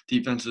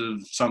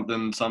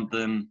something.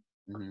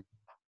 Mhm.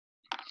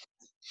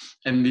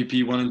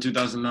 MVP won in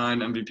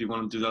 2009, MVP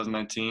won in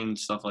 2019,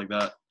 stuff like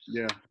that.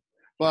 Yeah,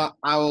 but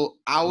I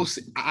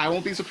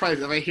won't be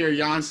surprised if I hear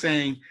Jan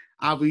saying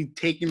I'll be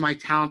taking my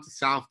talent to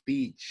South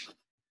Beach,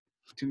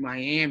 to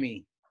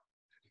Miami.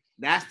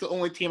 That's the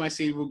only team I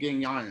see who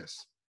getting Giannis.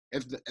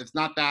 If it's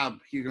not that,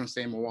 he's gonna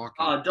stay in Milwaukee.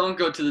 Don't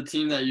go to the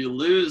team that you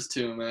lose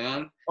to,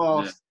 man.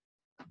 Oh, Yeah.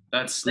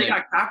 That's They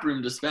got cap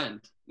room to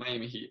spend.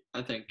 Miami Heat,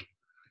 I think.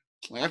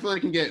 Like I feel like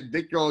they can get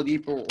Victor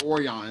Oladipo or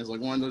Giannis, like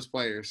one of those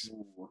players.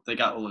 Ooh, they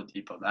got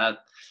Oladipo. That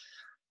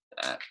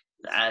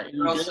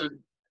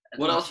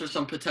What else are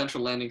some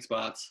potential landing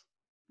spots?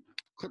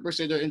 Clippers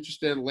say they're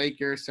interested.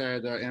 Lakers say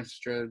they're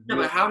interested. Yeah,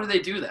 but how do they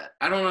do that?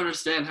 I don't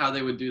understand how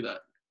they would do that.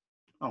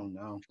 Oh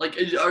no. Like,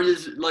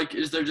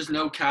 is there just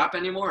no cap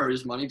anymore, or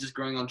is money just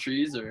growing on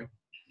trees, or?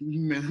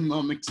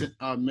 Minimum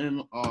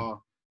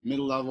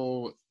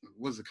mid-level.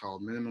 What's it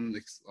called?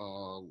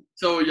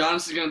 So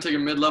Giannis is gonna take a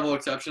mid-level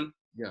exception.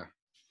 Yeah.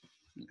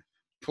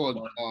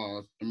 Pull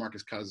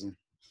DeMarcus Cousins.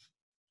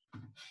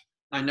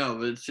 I know,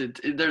 but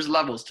there's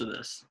levels to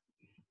this.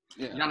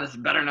 Yeah.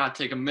 Giannis better not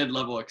take a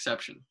mid-level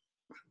exception.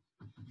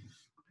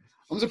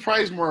 I'm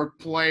surprised more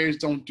players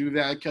don't do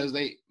that because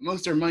most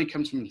of their money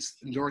comes from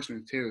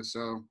endorsement too.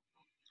 So.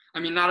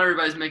 I mean, not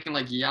everybody's making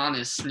like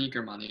Giannis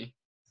sneaker money.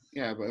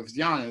 Yeah, but if it's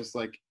Giannis,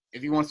 like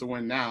if he wants to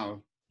win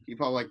now, he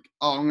probably like,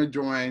 oh, I'm gonna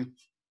join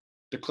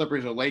the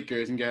Clippers or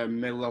Lakers and get a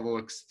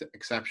mid-level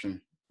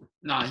exception.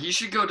 Nah, he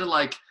should go to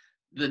like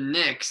the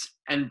Knicks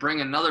and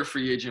bring another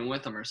free agent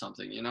with him or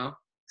something, you know?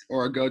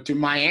 Or go to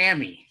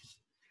Miami,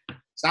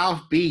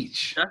 South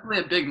Beach. Definitely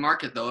a big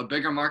market though, a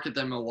bigger market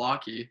than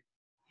Milwaukee.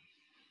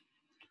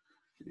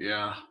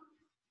 Yeah.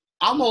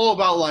 I'm all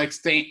about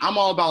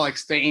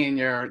staying in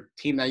your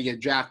team that you get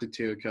drafted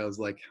to because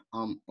like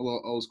I'm a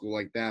little old school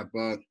like that,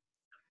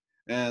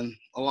 and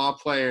a lot of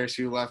players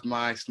who left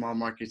my small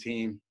market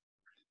team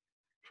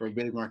for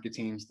big market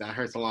teams, that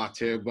hurts a lot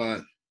too.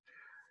 But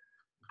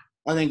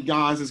I think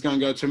Giannis is gonna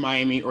go to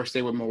Miami or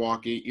stay with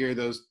Milwaukee. Either of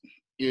those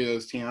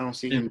teams. I don't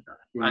see him.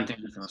 I think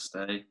he's gonna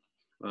stay,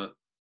 but.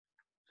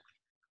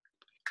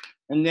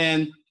 And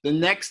then the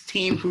next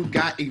team who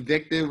got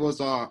evicted was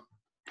a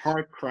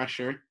Hard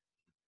Crusher.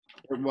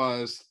 It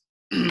was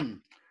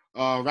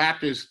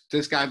Raptors.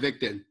 This got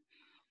evicted.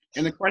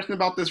 And the question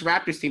about this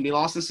Raptors team, they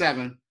lost in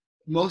 7.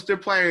 Most of their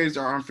players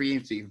are on free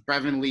agency.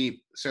 Brevin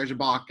Lee, Serge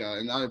Ibaka,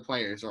 and other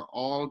players are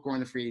all going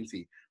to free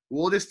agency.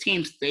 Will this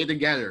team stay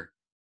together?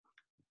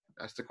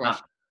 That's the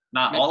question.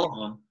 Not all of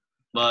them,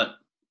 but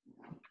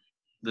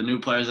the new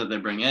players that they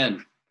bring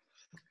in,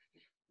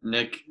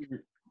 Nick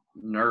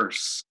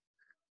Nurse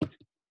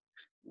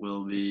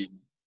will be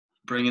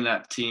bringing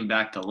that team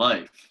back to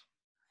life.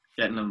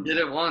 Getting them. Did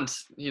it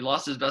once. He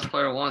lost his best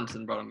player once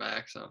and brought him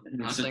back. So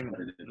not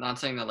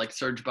saying that like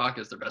Serge Ibaka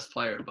is their best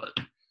player, but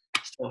it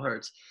still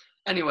hurts.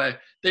 Anyway,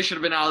 they should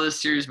have been out of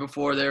this series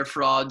before. They're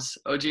frauds.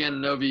 OG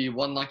Anunoby,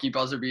 one lucky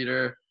buzzer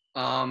beater.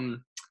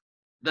 Then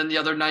the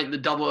other night in the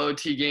double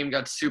OT game,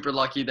 got super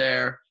lucky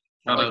there.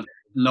 Like,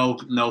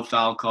 no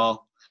foul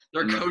call.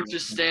 Their coach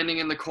is standing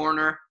in the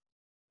corner,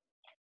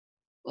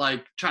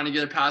 like trying to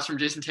get a pass from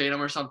Jason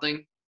Tatum or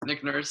something.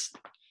 Nick Nurse.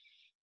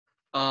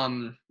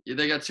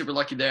 They got super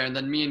lucky there, and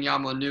then me and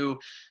Yama knew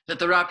that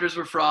the Raptors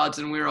were frauds,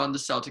 and we were on the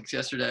Celtics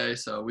yesterday,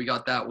 so we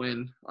got that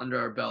win under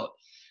our belt.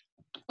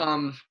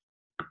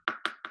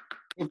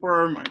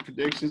 For my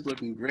predictions,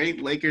 looking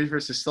great. Lakers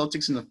versus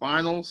Celtics in the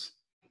finals.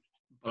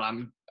 But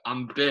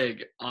I'm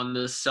big on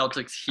the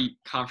Celtics Heat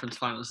conference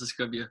finals. This is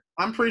gonna be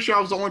I'm pretty sure I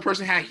was the only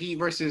person who had Heat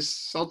versus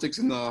Celtics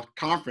in the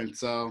conference.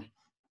 So.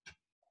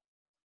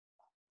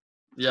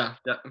 Yeah,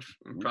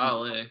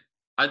 probably.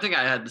 I think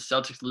I had the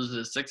Celtics lose to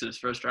the Sixers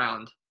first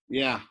round.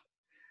 Yeah,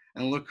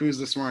 and look who's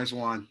the smartest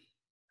one.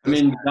 I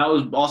mean, that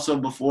was also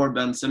before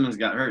Ben Simmons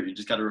got hurt. You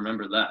just got to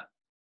remember that.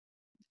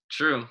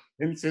 True.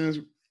 Ben Simmons,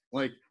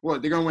 like,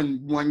 what? They're gonna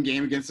win one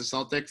game against the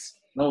Celtics?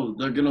 No,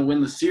 they're gonna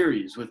win the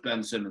series with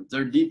Ben Simmons.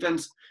 Their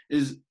defense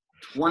is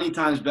 20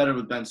 times better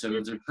with Ben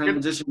Simmons. Their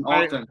transition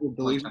offense.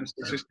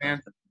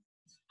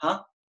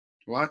 Huh?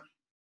 What?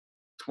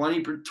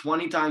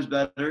 20 times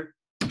better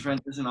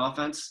transition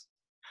offense.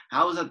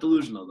 How is that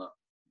delusional though?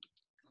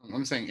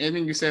 I'm saying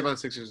anything you say about the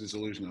Sixers is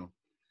delusional.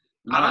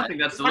 I don't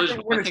think that's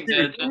delusional. I think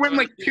they win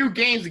like 2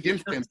 games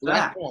against them. So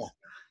that's all.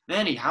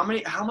 Manny, how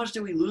much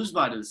did we lose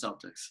by to the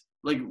Celtics?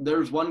 Like there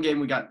was one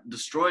game we got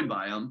destroyed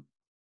by them.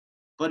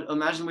 But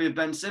imagine we have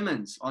Ben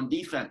Simmons on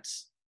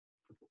defense.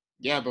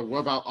 Yeah, but what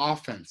about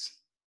offense?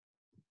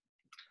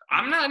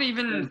 I'm not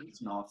even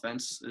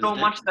offense so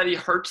much that he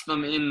hurts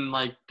them in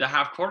like the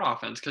half court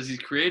offense because he's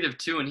creative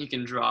too and he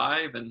can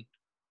drive and.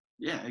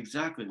 Yeah,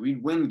 exactly.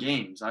 We'd win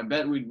games. I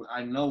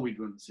know we'd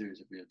win the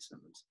series if we had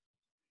Simmons.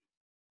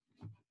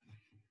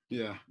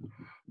 Yeah.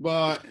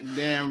 But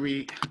then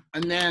I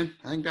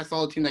think that's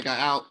all the team that got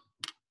out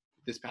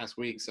this past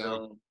week.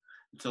 So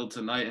until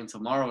tonight and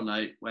tomorrow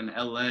night when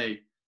LA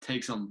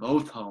takes them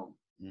both home.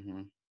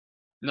 Mm-hmm.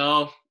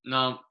 No.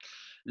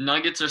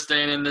 Nuggets are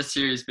staying in this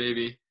series,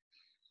 baby.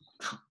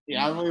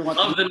 Yeah, I really want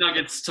love the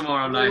Nuggets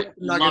tomorrow night.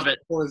 Love it.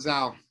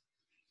 Out.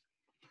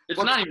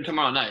 It's not even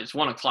tomorrow night. It's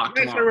 1:00 tomorrow.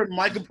 You heard what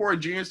Michael Porter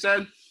Jr.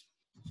 said?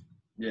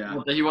 Yeah.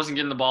 That he wasn't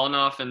getting the ball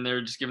enough, and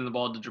they're just giving the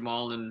ball to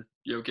Jamal and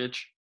Jokic.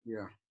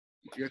 Yeah.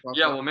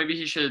 Yeah, well, maybe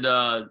he should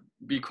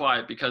be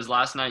quiet because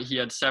last night he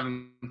had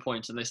 7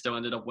 points, and they still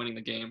ended up winning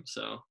the game.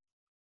 So.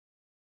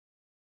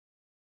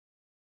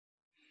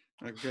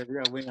 Okay, we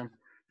got Liam.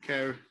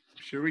 Okay,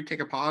 should we take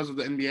a pause with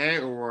the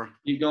NBA or?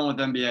 Keep going with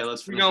NBA.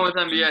 Let's We're finish going up.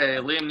 with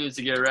NBA. Liam needs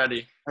to get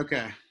ready.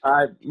 Okay. All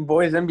right,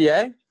 boys,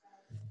 NBA.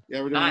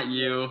 Yeah, we're doing. Not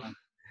you.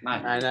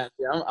 Not All right,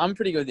 I'm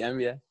pretty good with the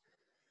NBA.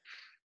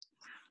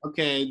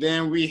 Okay,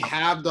 then we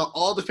have the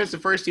all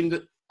defensive first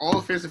and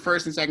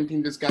second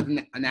team just got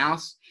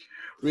announced.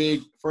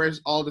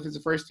 First all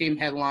defensive first team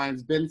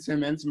headlines: Ben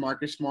Simmons,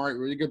 Marcus Smart,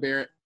 Rudy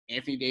Gobert,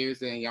 Anthony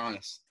Davis, and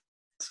Giannis.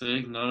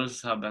 See,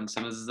 notice how Ben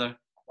Simmons is there.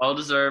 Well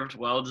deserved.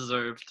 Well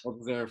deserved. Well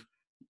deserved.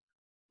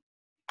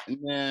 And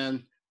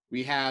then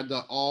we had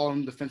the all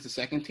defensive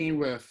second team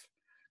with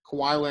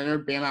Kawhi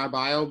Leonard, Bam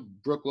Adebayo,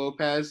 Brooke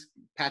Lopez,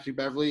 Patrick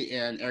Beverly,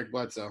 and Eric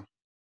Bledsoe.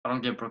 I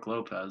don't get Brooke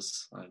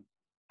Lopez.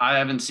 I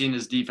haven't seen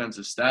his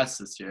defensive stats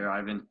this year.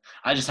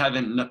 I just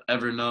haven't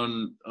ever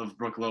known of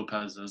Brooke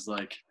Lopez as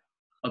like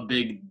a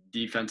big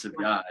defensive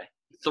guy.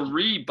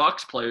 3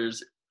 Bucks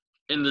players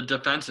in the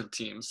defensive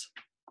teams.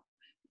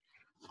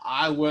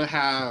 I wouldn't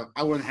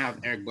have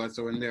Eric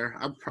Bledsoe in there.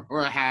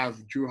 Or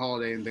have Drew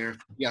Holiday in there.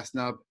 Yeah,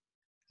 snub,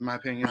 in my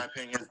opinion.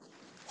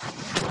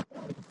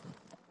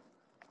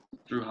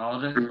 Drew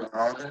Holiday?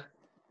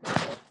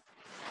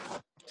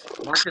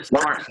 Marcus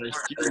Smart had a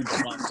huge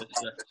block this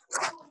year.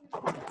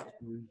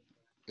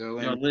 So,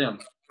 Yo, Liam.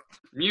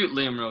 Mute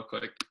Liam real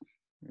quick.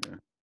 Yeah.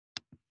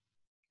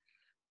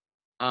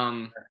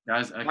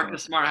 Guys,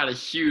 Marcus Smart had a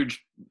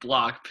huge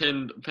block,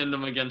 pinned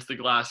him against the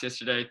glass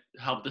yesterday,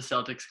 helped the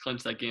Celtics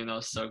clinch that game. That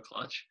was so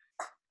clutch.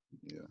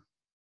 Yeah.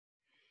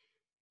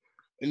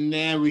 And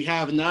then we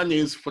have another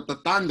news for the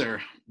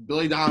Thunder,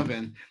 Billy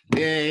Donovan.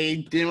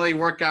 They didn't really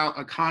work out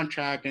a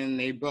contract, and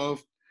they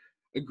both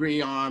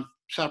agree on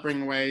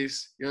separating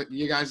ways.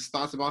 You guys'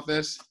 thoughts about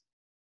this?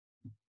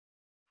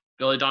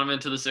 Billy Donovan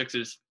to the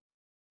Sixers.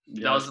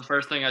 Yes. That was the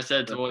first thing I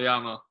said to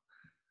Williamo.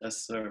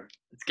 Yes, sir.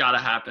 It's got to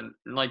happen.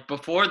 And, like,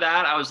 before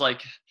that, I was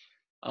like,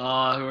 who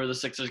are the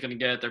Sixers going to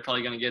get? They're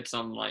probably going to get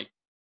some, like,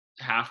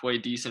 halfway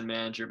decent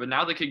manager. But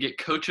now they could get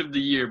Coach of the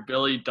Year,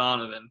 Billy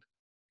Donovan.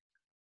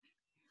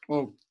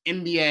 Well,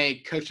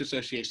 NBA Coach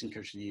Association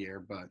Coach of the Year,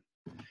 but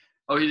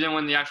Oh, he didn't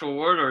win the actual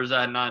award, or has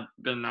that not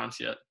been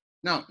announced yet?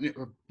 no,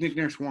 Nick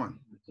Nurse won.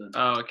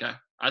 Oh, okay.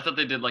 I thought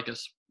they did like a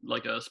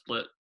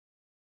split.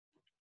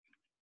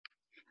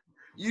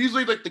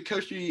 Usually, like the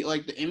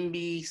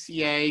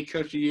NBCA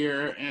Coach of the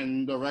Year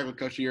and the regular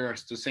Coach of the Year are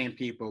the same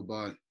people,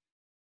 but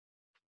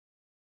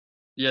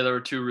Yeah, there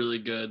were 2 really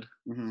good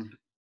mm-hmm.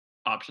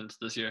 options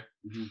this year.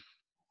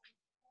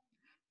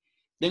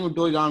 Thing with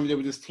Billy Donovan did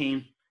with this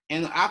team,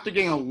 and after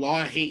getting a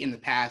lot of hate in the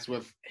past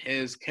with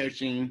his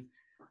coaching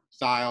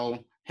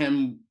style,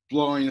 him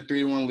blowing the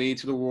 3-1 lead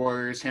to the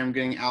Warriors, him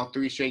getting out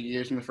 4 straight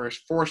years in the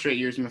first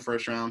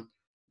round,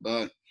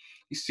 but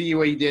you see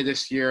what he did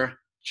this year,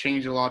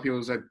 changed a lot of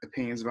people's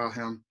opinions about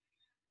him.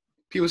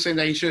 People saying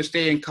that he should have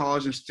stayed in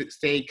college and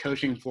stayed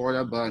coaching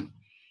Florida, but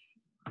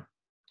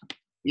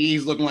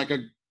he's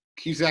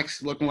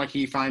actually looking like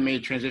he finally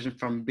made a transition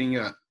from being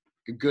a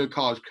good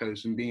college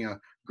coach and being a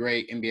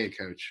great NBA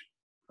coach.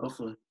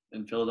 Hopefully,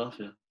 in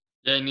Philadelphia.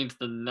 Yeah, he needs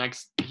a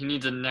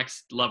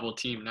next level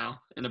team now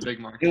in a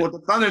big market. And what the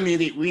Thunder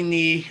need, we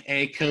need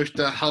a coach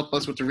to help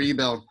us with the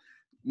rebuild,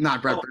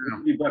 not Brett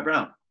Brown. Brett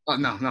Brown. Oh,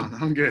 no,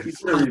 I'm good.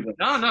 He's a rebuild.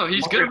 No,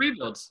 he's good at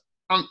rebuilds.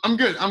 I'm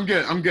good.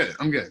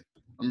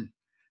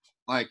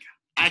 I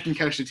can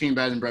coach the team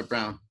better than Brett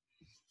Brown.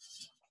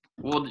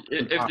 Well,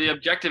 if the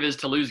objective is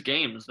to lose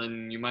games,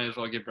 then you might as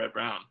well get Brett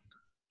Brown.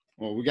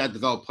 Well, we got to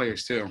develop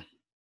players too.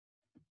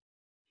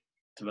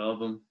 Develop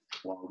them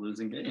while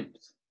losing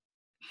games.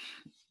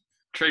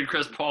 Trade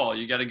Chris Paul.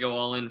 You got to go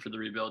all in for the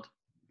rebuild.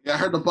 Yeah, I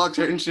heard the Bucks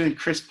are interested in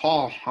Chris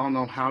Paul. I don't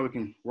know how we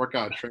can work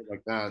out a trade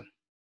like that.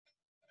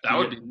 That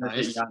would be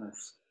nice.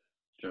 Giannis.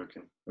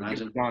 Joking.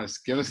 Imagine.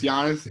 Give us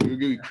Giannis. We'll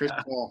give you Chris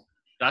Paul.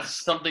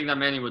 That's something that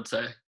Manny would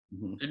say.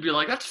 Mm-hmm. He'd be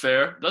like, "That's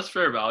fair. That's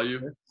fair value."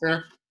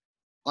 Fair.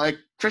 Like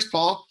Chris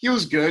Paul, he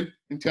was good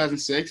in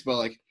 2006, but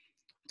like, it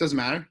doesn't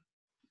matter.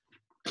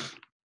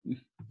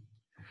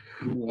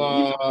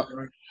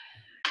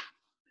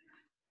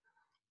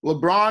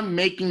 LeBron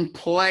making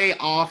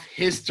playoff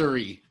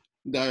history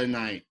the other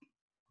night.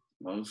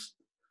 Most.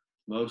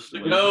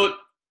 The GOAT,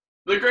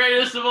 the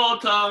greatest of all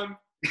time.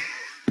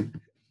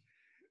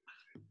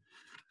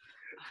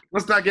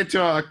 Let's not get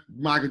to a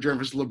Michael Jordan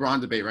versus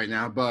LeBron debate right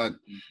now, but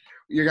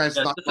you guys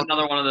Yeah, thought it's just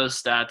another one of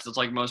those stats. It's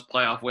like most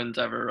playoff wins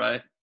ever,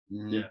 right?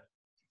 Mhm. Yeah.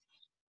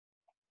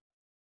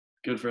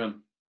 Good for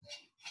him.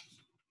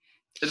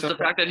 It's the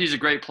fact that he's a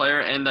great player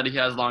and that he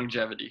has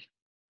longevity.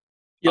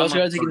 You also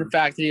have to get the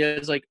fact that he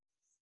has like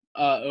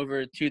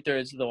over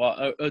 2/3 of the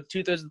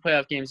 2/3 of the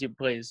playoff games he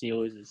plays, he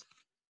loses.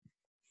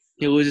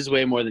 He loses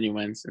way more than he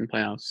wins in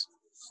playoffs.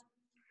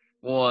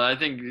 Well, I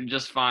think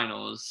just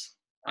finals.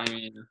 I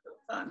mean,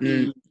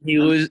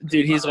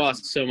 He's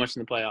lost so much in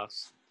the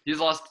playoffs. he's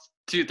lost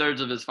 2/3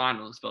 of his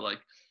finals, but like,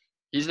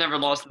 he's never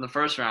lost in the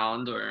first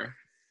round. Or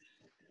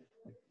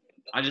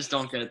I just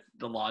don't get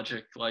the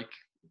logic. Like,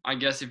 I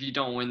guess if you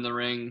don't win the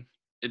ring,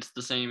 it's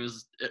the same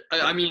as.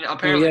 I mean,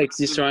 apparently, Yeah, because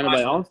he's surrounded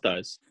by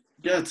all-stars.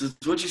 Yeah, it's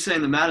what you say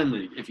in the Madden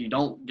League. If you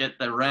don't get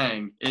the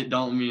ring, it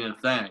don't mean a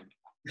thing.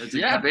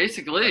 Yeah,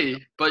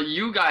 basically. But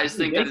you guys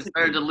think that it's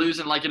better to lose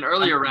in like an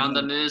earlier round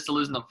than it is to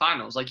lose in the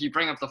finals. Like you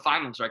bring up the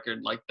finals record,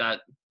 like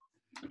that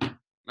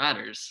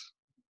matters.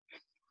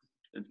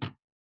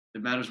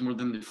 It matters more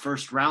than the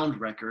first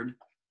round record.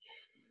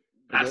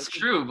 That's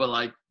true, but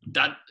like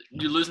that,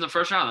 you lose in the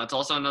first round. That's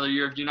also another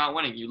year of you not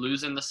winning. You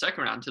lose in the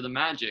second round to the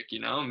Magic.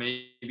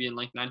 Maybe in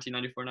like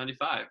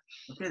 1994-95.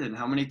 Okay, then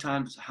how many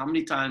times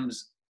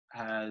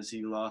has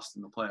he lost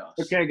in the playoffs?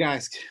 Okay,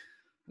 guys,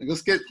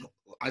 let's get.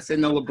 I said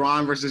no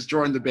LeBron versus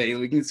Jordan debate.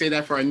 We can say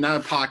that for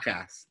another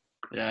podcast.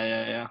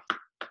 Yeah.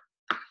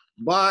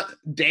 But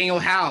Daniel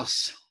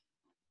House,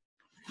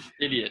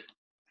 Idiot.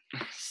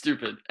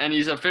 Stupid. And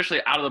he's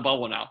officially out of the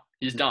bubble now.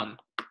 He's done.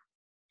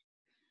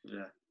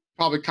 Yeah.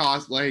 probably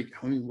caused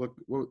what.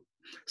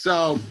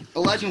 So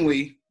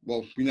allegedly,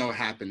 well, we know what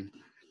happened.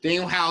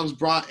 Daniel House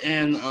brought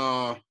in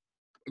a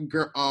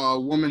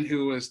woman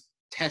who was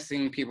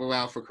testing people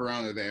out for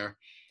corona there,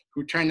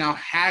 who turned out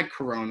had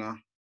corona,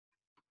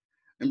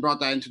 and brought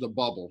that into the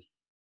bubble.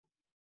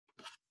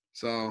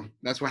 So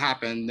that's what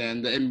happened.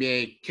 Then the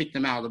NBA kicked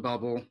him out of the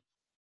bubble.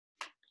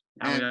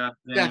 And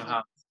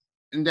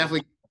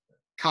definitely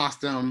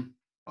cost them,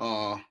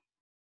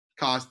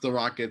 cost the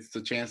Rockets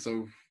the chance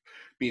of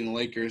beating the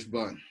Lakers.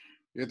 But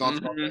your thoughts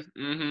about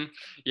that?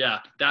 Yeah,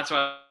 that's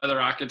why the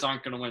Rockets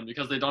aren't going to win,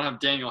 because they don't have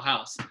Daniel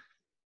House.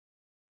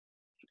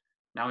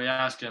 Now we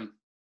ask him,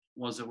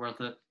 was it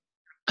worth it?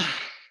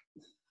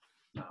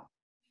 No.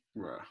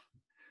 Bruh.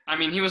 I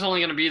mean, he was only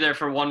going to be there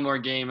for one more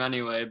game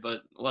anyway,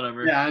 but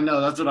whatever. Yeah, I know.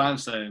 That's what I'm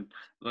saying.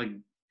 Like,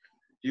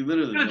 he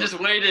literally could have just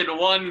waited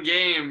one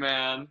game,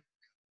 man.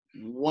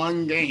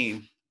 One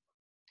game.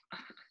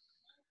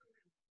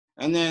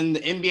 And then the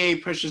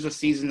NBA pushes the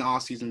season,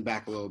 off season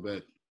back a little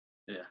bit.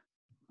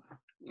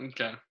 Yeah.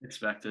 Okay.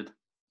 Expected.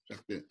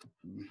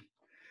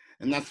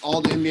 And that's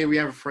all the NBA we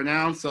have for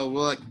now. So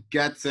we'll let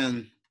Getz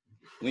and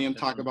Liam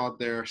talk about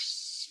their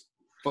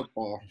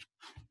football.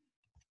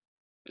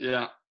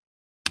 Yeah.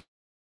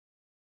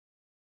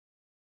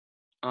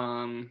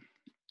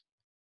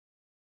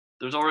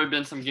 There's already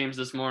been some games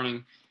this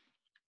morning.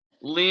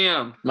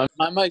 Liam. My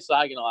mic's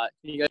lagging a lot.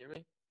 Can you guys hear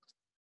me?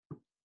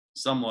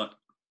 Somewhat.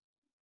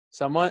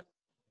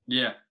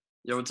 Yeah.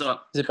 Yo, what's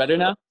up? Is it better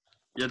now?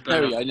 Yeah, it's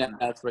better. There we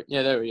go.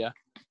 Yeah, there we go.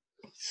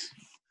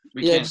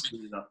 We can't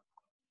see that.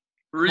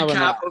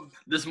 Recap of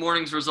this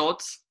morning's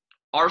results.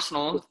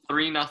 Arsenal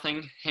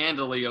 3-0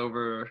 handily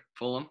over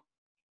Fulham.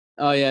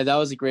 Oh, yeah, that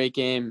was a great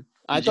game.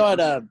 I thought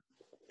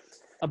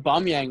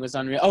Aubameyang was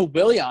unreal. Oh,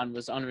 Willian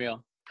was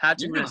unreal.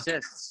 Hat-trick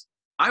assists.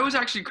 I was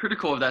actually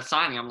critical of that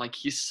signing. I'm like,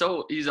 he's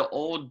an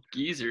old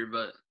geezer,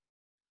 but.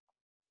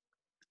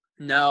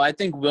 No, I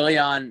think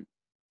Willian,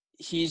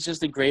 he's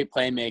just a great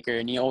playmaker,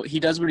 and he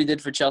does what he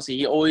did for Chelsea.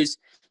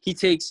 He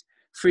takes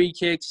free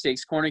kicks,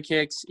 takes corner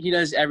kicks. He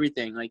does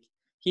everything. Like,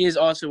 he is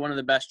also one of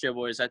the best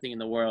dribblers, I think, in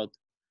the world.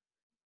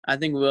 I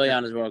think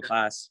Willian is world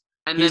class.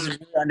 And he's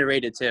really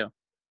underrated too.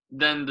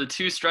 Then the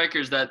two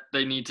strikers that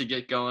they need to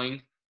get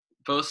going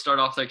both start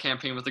off their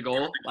campaign with a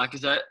goal.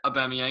 Lacazette,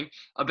 Aubameyang.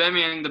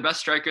 Aubameyang, the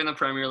best striker in the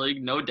Premier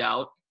League, no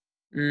doubt.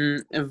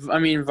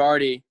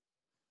 Vardy.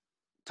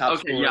 Top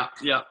scorer.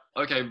 Yeah.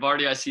 Okay,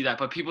 Vardy, I see that.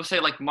 But people say,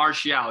 like,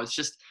 Martial. It's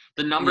just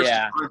the numbers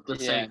aren't the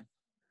same.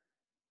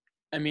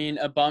 I mean,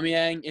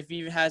 Aubameyang, if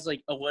he has,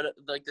 like,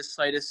 the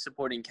slightest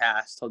supporting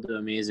cast, he'll do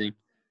amazing.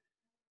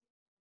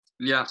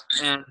 Yeah,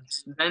 and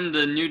then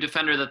the new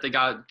defender that they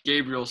got,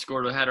 Gabriel,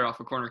 scored a header off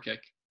a corner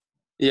kick.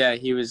 Yeah,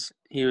 he was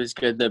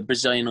good. The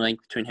Brazilian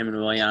link between him and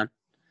Willian.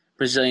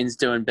 Brazilians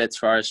doing bits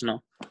for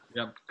Arsenal.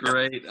 Yep,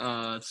 great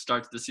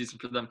start to the season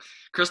for them.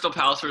 Crystal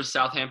Palace versus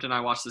Southampton,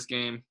 I watched this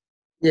game.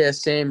 Yeah,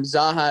 same.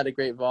 Zaha had a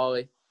great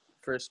volley,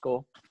 first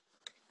goal.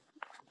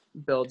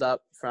 Build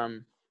up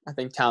from, I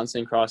think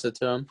Townsend crossed it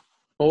to him.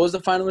 What was the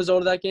final result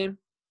of that game?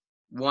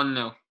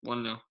 1-0.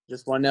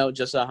 Just 1-0,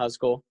 just Zaha's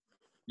goal.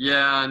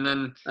 Yeah, and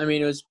then that's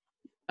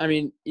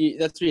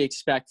what you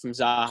expect from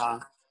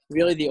Zaha.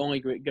 Really the only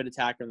good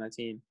attacker on that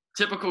team.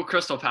 Typical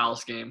Crystal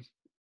Palace game.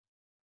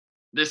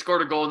 They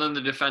scored a goal and then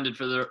they defended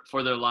for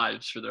their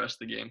lives for the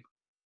rest of the game.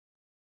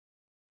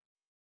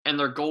 And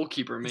their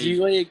goalkeeper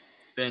made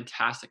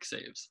fantastic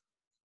saves.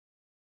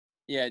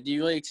 Yeah, do you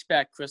really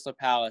expect Crystal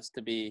Palace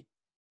to be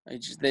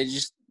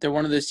they're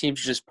one of those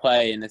teams who just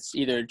play and it's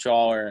either a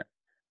draw or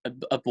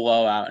a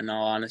blowout, in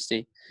all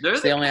honesty.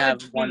 They only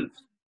have one.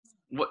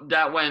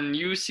 That when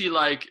you see,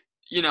 like,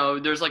 you know,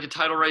 there's like a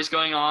title race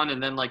going on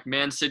and then like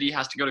Man City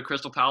has to go to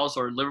Crystal Palace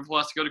or Liverpool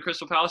has to go to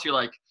Crystal Palace, you're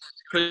like,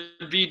 could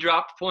be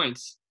dropped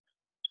points.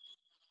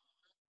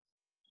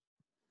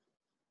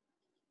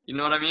 You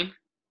know what I mean?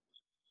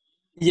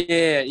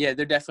 Yeah,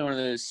 they're definitely one of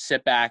those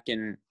sit back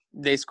and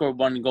they score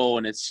one goal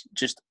and it's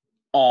just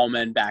all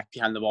men back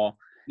behind the ball.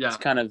 Yeah. It's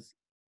kind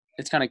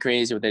of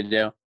crazy what they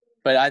do.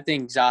 But I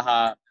think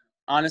Zaha,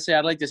 honestly,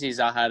 I'd like to see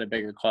Zaha at a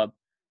bigger club.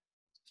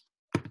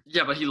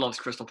 Yeah, but he loves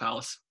Crystal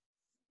Palace.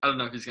 I don't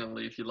know if he's going to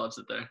leave. He loves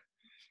it there.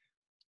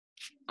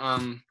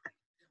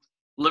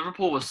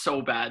 Liverpool was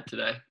so bad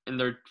today in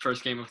their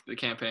first game of the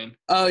campaign.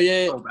 Oh,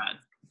 yeah. So bad.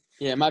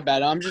 Yeah, my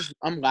bad.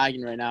 I'm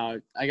lagging right now.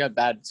 I got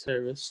bad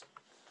service.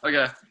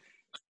 Okay.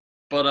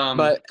 But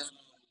But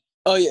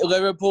oh yeah,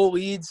 Liverpool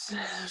leads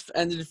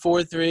ended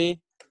 4-3.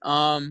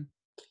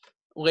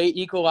 Late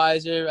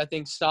equalizer. I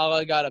think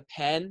Salah got a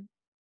pen.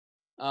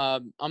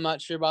 I'm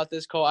not sure about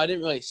this call. I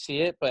didn't really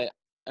see it, but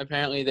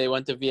apparently they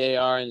went to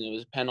VAR and it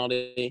was a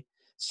penalty.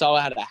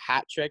 Salah had a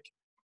hat trick.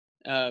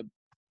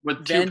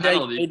 with two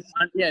penalties.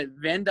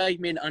 Van Dijk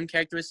made an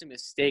uncharacteristic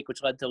mistake,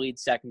 which led to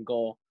Leeds' second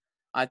goal.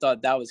 I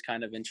thought that was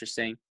kind of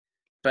interesting.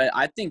 But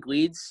I think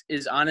Leeds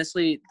is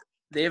honestly,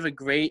 they have a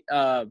great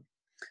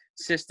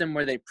system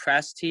where they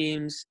press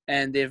teams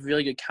and they have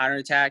really good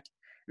counterattack.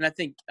 And I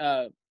think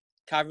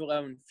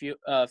Calvert-Lewin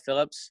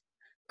Phillips,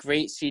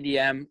 great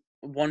CDM,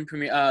 won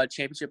Premier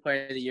Championship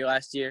Player of the Year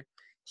last year.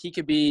 He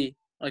could be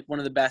like one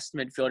of the best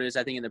midfielders,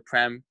 I think, in the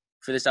Prem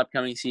for this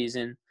upcoming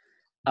season.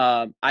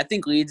 I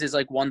think Leeds is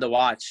like one to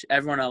watch.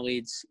 Everyone on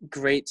Leeds,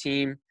 great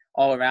team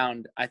all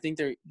around. I think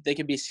they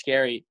could be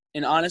scary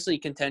and honestly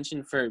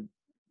contention for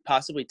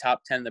possibly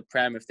top 10 in the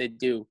Prem if they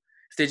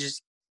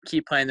just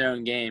keep playing their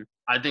own game.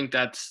 I think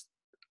that's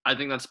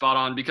spot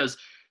on because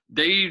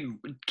they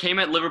came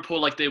at Liverpool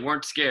like they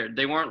weren't scared.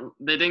 They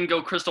didn't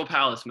go Crystal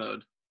Palace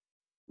mode.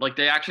 Like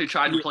they actually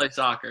tried to play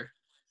soccer.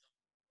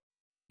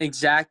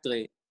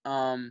 Exactly.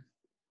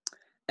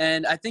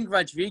 And I think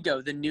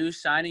Rodrigo, the new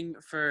signing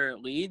for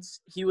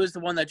Leeds, he was the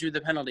one that drew the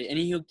penalty, and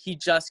he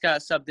just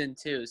got subbed in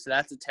too. So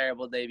that's a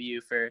terrible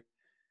debut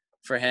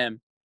for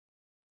him.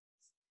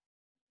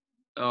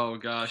 Oh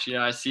gosh,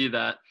 yeah, I see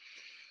that.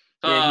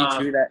 Yeah, he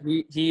drew that.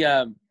 He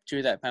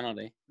drew that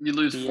penalty. You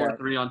lose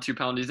 4-3 on 2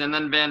 penalties, and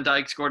then Van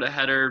Dijk scored a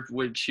header,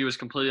 which he was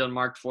completely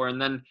unmarked for,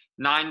 and then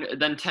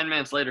 10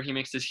 minutes later, he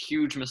makes this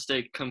huge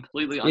mistake,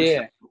 completely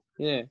unacceptable.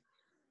 Yeah.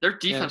 Their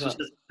defense was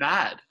just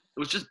bad. It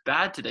was just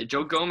bad today.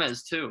 Joe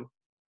Gomez too.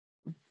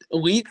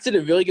 Leeds did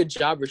a really good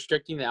job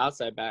restricting the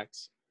outside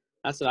backs.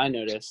 That's what I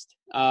noticed.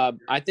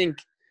 I think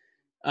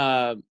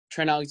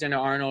Trent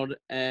Alexander-Arnold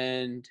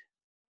and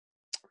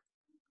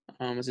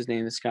what's his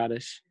name? The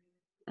Scottish.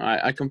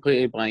 I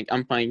completely blank.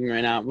 I'm blanking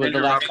right now. But the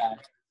left guy.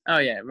 Oh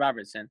yeah,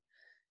 Robertson.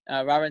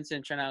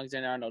 Robertson, Trent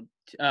Alexander-Arnold,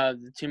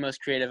 the two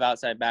most creative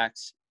outside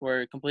backs,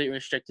 were completely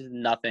restricted to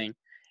nothing.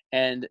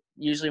 And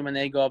usually when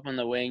they go up on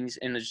the wings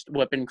and just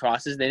whipping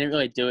crosses, they didn't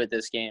really do it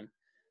this game.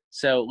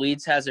 So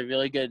Leeds has a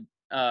really good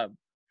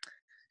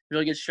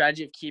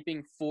strategy of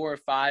keeping 4 or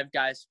 5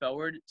 guys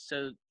forward,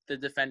 so the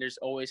defenders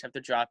always have to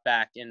drop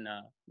back and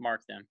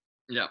mark them.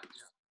 Yeah.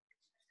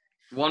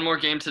 One more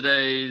game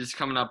today is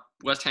coming up,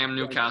 West Ham,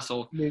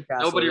 Newcastle.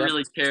 Nobody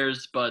really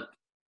cares, but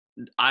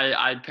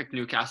I'd pick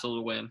Newcastle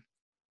to win.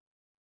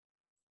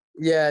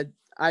 Yeah,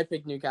 I'd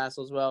pick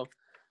Newcastle as well.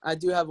 I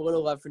do have a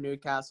little love for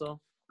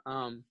Newcastle.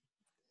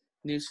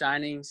 New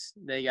signings,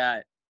 they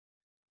got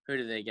 – who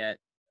did they get?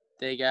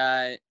 They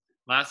got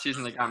 – last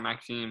season they got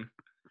Maxime.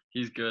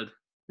 He's good.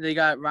 They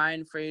got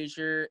Ryan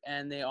Fraser,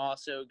 and they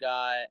also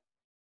got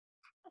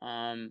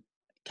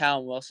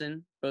Callum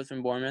Wilson, both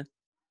from Bournemouth.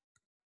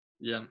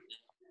 Yeah.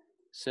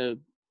 So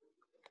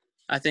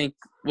I think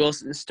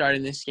Wilson's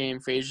starting this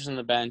game. Fraser's on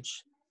the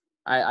bench.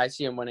 I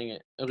see him winning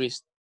it at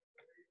least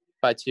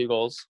by 2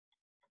 goals.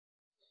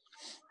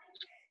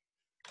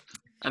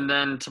 And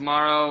then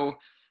tomorrow,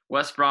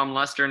 West Brom,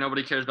 Leicester.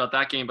 Nobody cares about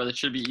that game, but it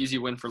should be easy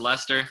win for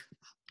Leicester.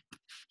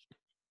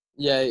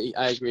 Yeah,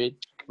 I agreed.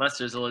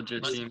 Leicester's a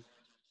legit team.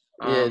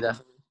 Yeah,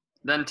 definitely.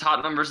 Then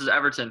Tottenham versus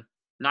Everton.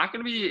 Not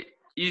going to be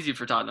easy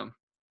for Tottenham.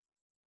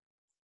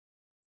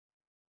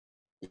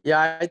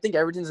 Yeah, I think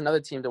Everton's another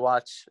team to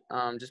watch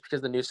just because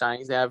of the new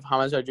signings. They have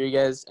James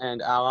Rodriguez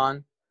and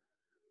Alon.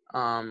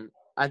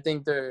 I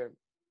think they're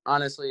 –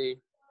 honestly,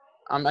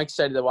 I'm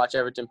excited to watch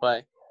Everton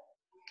play.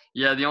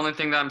 Yeah, the only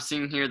thing that I'm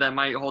seeing here that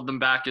might hold them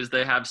back is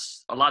they have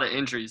a lot of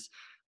injuries.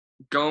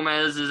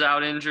 Gomez is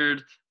out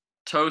injured.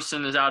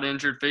 Tosin is out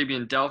injured.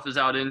 Fabian Delph is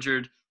out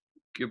injured.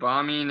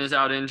 Gubamin is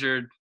out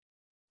injured.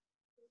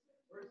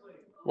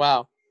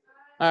 Wow.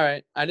 All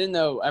right. I didn't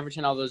know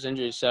Everton had all those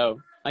injuries, so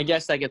I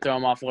guess that could throw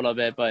them off a little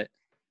bit, but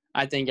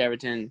I think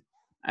Everton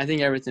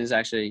is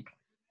actually,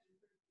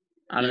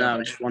 I don't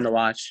know, just one to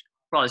watch.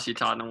 Probably see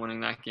Tottenham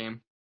winning that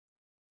game.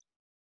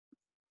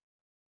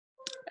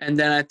 And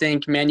then I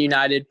think Man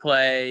United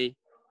play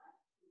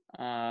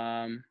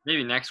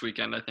maybe next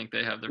weekend. I think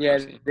they have their yeah,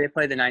 first game. they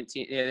play the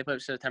 19th. Yeah, they play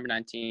September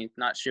 19th.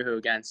 Not sure who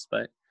against,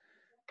 but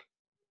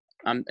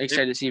I'm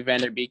excited to see Van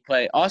der Beek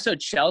play. Also,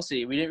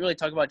 Chelsea. We didn't really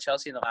talk about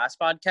Chelsea in the last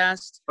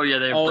podcast. Oh, yeah.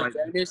 They have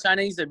their new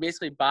signings, they're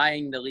basically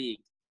buying the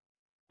league.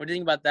 What do you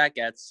think about that,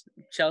 Getz?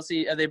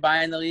 Chelsea, are they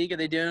buying the league? Are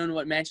they doing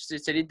what Manchester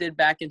City did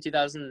back in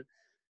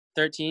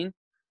 2013?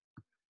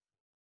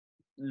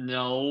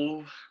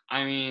 No.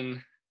 I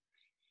mean,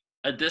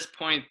 at this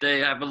point, they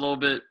have a little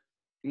bit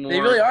more.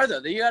 They really are, though.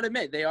 You got to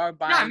admit, they are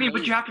buying the but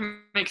league. you have to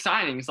make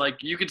signings.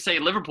 Like, you could say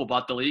Liverpool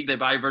bought the league. They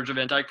buy Virgil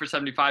van Dijk for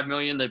 $75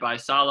 million. They buy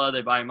Salah.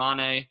 They buy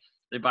Mane.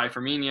 They buy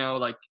Firmino.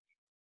 Like,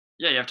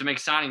 yeah, you have to make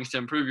signings to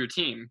improve your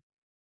team.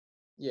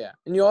 Yeah,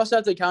 and you also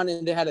have to count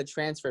in they had a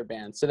transfer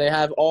ban, so they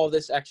have all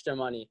this extra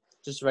money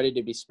just ready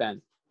to be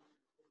spent.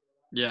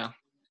 Yeah.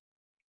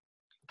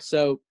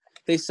 So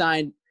they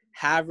signed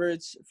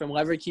Havertz from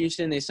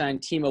Leverkusen. They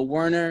signed Timo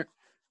Werner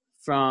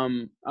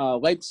from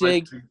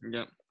Leipzig.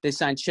 Yep. They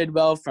signed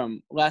Chidwell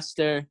from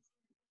Leicester.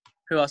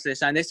 Who else did they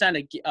sign? They signed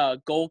a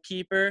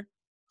goalkeeper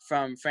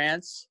from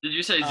France. Did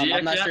you say Ziyech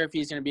I'm not yet? sure if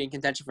he's going to be in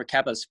contention for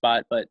Kepa's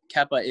spot, but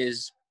Kepa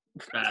is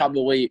Bad.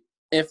 probably,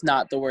 if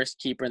not the worst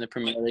keeper in the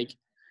Premier League.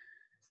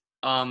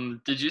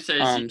 Did you say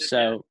Ziyech yet?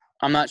 So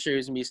I'm not sure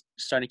who's going to be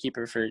starting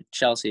keeper for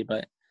Chelsea,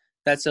 but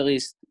that's at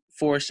least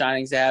 4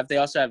 signings they have. They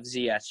also have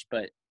Ziyech,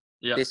 but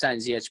Yeah. they signed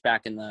Ziyech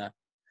back in the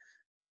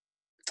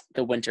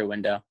winter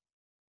window.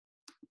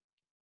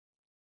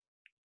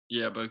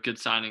 Yeah, but good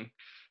signing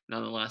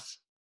nonetheless.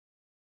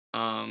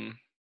 I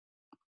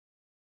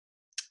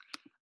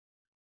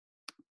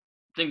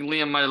think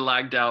Liam might have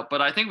lagged out,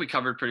 but I think we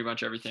covered pretty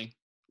much everything.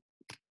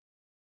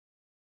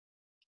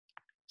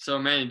 So,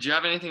 Manny, do you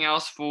have anything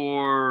else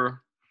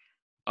for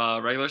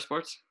regular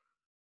sports?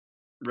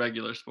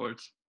 Regular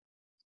sports.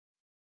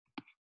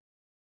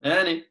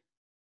 Manny.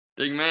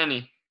 Big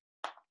Manny.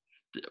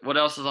 What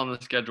else is on the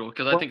schedule?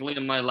 Because I think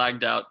Liam might have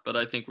lagged out, but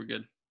I think we're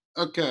good.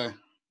 Okay.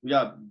 We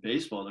got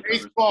baseball to cover.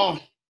 Baseball.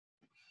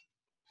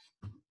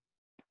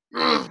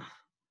 Yeah.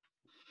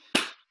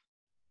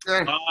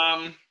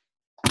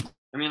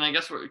 I mean, I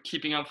guess we're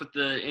keeping up with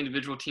the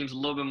individual teams a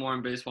little bit more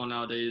in baseball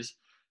nowadays,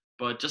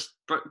 but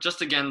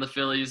just again, the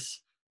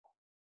Phillies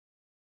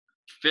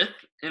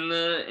 5th in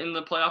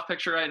the playoff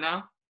picture right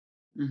now.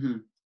 Mm-hmm.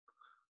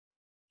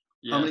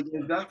 Yeah. How many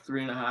games back?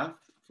 3.5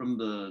 from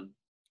the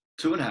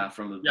 2.5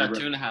 from the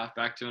 2.5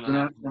 back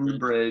 2.5 from the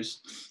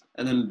Braves,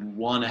 and then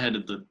 1 ahead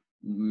of the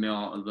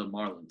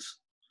Marlins.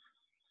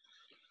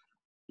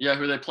 Yeah,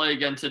 who they play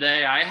again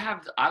today.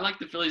 I like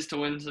the Phillies to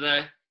win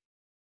today.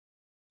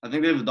 I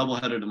think they have a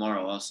doubleheader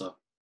tomorrow also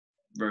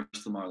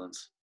versus the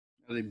Marlins.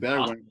 They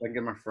better win. I can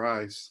get my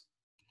fries.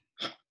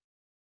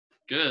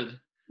 Good.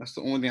 That's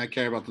the only thing I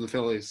care about for the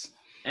Phillies.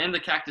 And the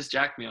Cactus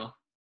Jack meal.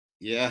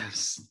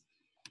 Yes.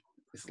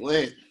 It's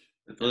lit.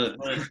 It's lit.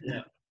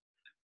 Yeah.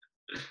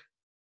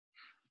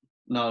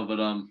 No, but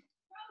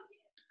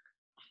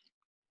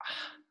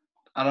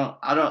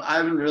I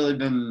haven't really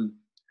been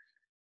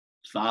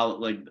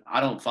I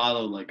don't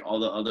follow like all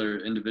the other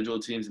individual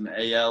teams in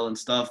the AL and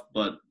stuff,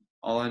 but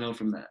all I know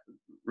from the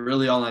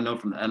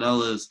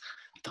NL is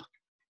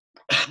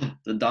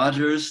the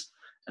Dodgers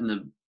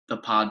and the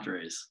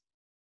Padres.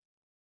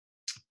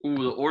 Ooh,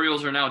 the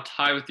Orioles are now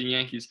tied with the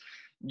Yankees.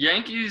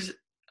 Yankees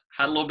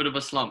had a little bit of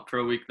a slump for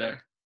a week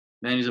there.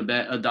 Man, he's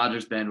a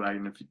Dodgers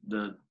bandwagon if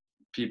the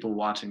people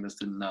watching this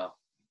didn't know.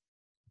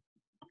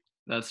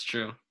 That's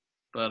true.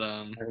 But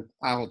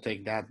I will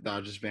take that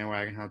Dodgers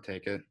bandwagon. I'll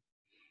take it.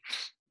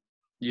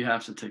 You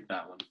have to take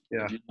that one.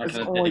 Yeah. If you're not It's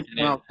the gonna only take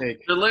thing I'll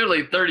take. they're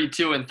literally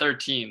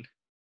 32-13.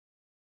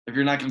 If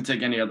you're not going to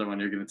take any other one,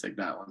 you're going to take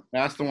that one.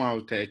 That's the one I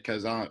would take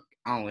because I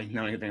don't really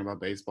know anything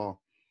about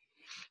baseball.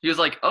 He was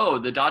like, "Oh,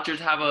 the Dodgers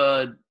have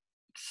a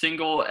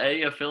single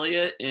A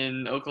affiliate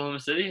in Oklahoma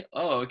City.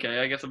 Oh, okay.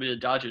 I guess I'll be a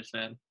Dodgers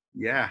fan."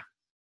 Yeah.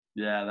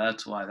 Yeah,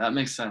 that's why. That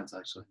makes sense,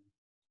 actually.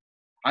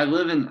 I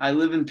live in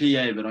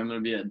PA, but I'm going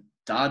to be a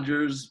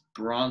Dodgers,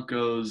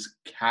 Broncos,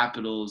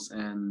 Capitals,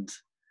 and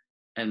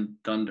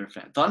Thunder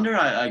fan. Thunder,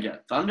 I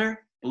get.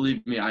 Thunder,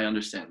 believe me, I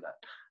understand that.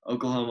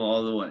 Oklahoma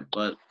all the way.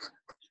 But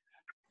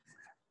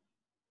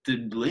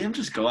did Liam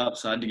just go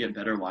outside to get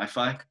better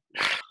Wi-Fi?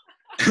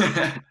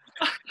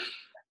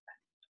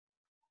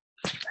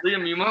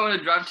 Liam, you might want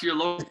to drive to your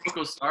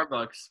local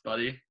Starbucks,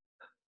 buddy.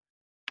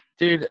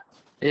 Dude,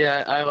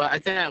 yeah, I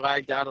think I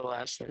lagged out of the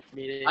last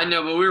meeting. I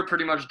know, but we were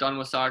pretty much done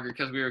with soccer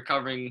because we were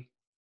covering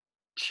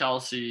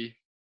Chelsea,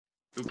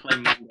 who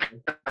played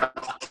Monday.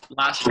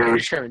 Last year.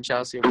 Sure, in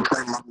Chelsea.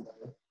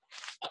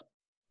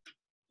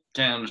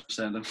 Can't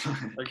understand him.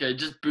 Okay,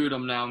 just boot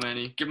him now,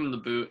 Manny. Give him the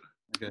boot.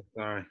 Okay.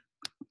 Sorry.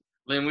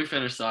 Liam, we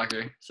finished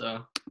soccer,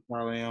 so.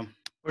 Sorry,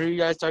 What are you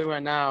guys talking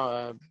about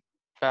now?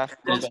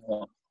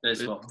 Basketball.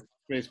 Baseball.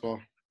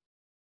 baseball.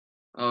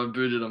 Oh, we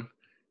booted him.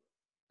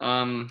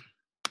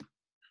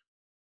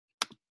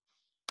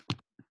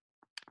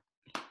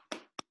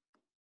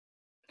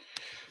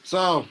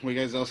 So, what you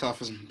guys else have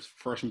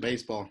for some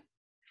baseball?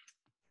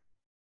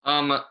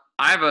 I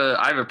have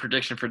a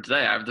prediction for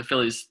today. I have the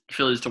Phillies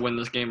to win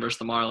this game versus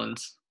the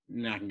Marlins.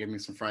 Yeah, I can give me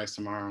some fries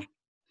tomorrow.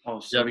 Oh,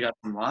 so we got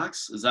some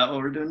locks? Is that what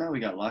we're doing now? We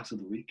got locks of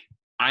the week?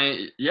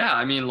 I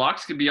mean,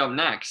 locks could be up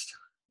next.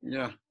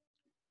 Yeah.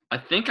 I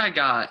think I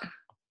got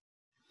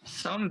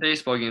some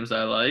baseball games that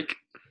I like.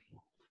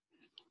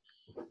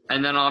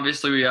 And then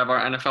obviously we have our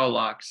NFL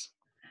locks.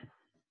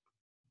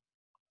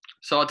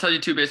 So I'll tell you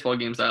 2 baseball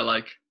games that I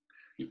like.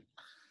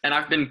 And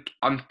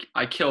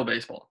I kill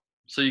baseball.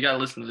 So you got to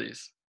listen to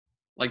these.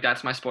 Like,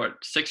 that's my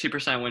sport.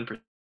 60% win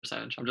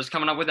percentage. I'm just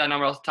coming up with that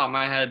number off the top of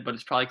my head, but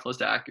it's probably close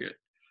to accurate.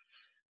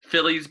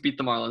 Phillies beat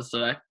the Marlins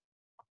today.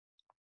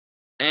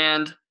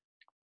 And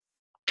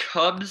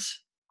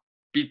Cubs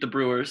beat the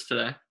Brewers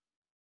today.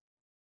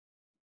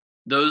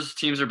 Those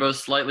teams are both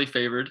slightly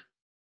favored.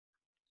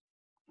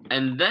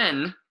 And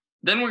then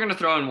we're going to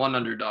throw in one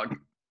underdog.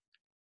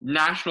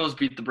 Nationals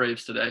beat the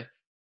Braves today.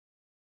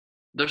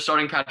 They're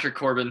starting Patrick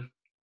Corbin.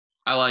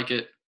 I like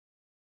it.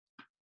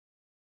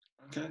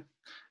 Okay.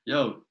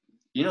 Yo,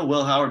 you know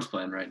Will Howard's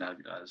playing right now,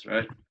 guys,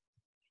 right?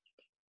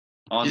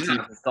 On He's TV.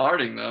 not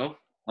starting though.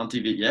 On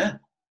TV, yeah.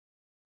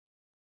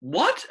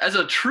 What? As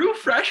a true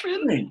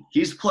freshman?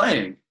 He's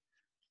playing.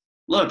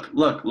 Look.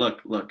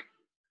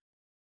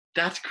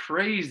 That's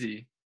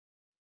crazy.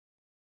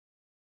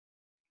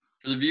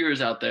 For the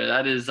viewers out there,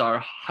 that is our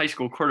high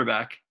school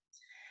quarterback.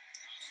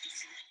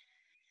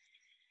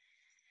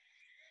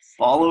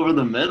 All over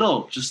the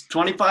middle. Just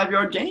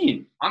 25-yard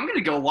gain. I'm going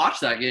to go watch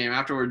that game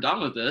after we're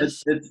done with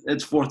this.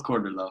 It's fourth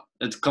quarter, though.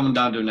 It's coming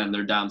down to an end.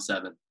 They're down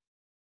 7.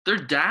 They're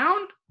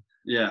down?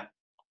 Yeah,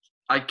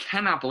 I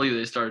cannot believe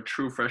they started a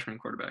true freshman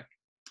quarterback.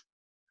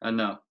 I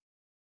know.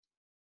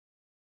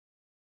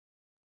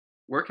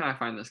 Where can I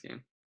find this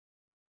game?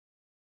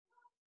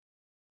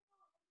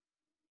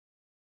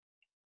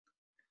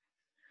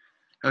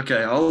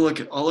 Okay, I'll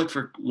look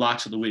for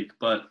locks of the week,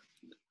 but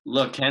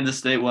look, Kansas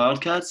State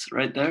Wildcats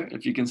right there,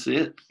 if you can see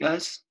it,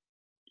 guys.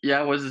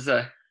 Yeah, what does it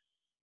say?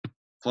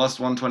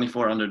 Plus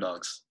 124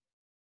 underdogs.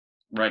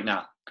 Right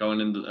now,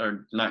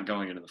 not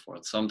going into the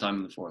fourth, sometime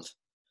in the fourth.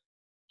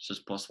 It's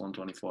just plus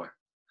 124.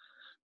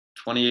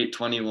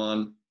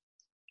 28-21.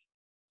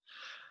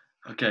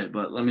 Okay,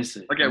 but let me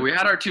see. Okay, we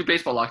had our 2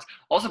 baseball locks.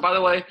 Also, by the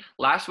way,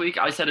 last week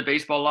I said a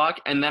baseball lock,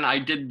 and then I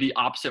did the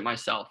opposite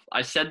myself.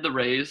 I said the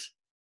Rays,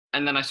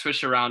 and then I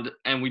switched around,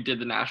 and we did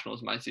the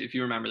Nationals, Micey, if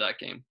you remember that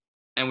game.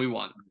 And we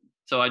won.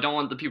 So I don't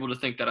want the people to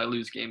think that I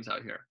lose games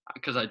out here,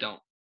 because I don't.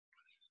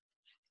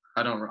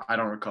 I don't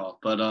recall,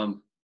 but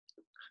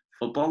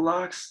football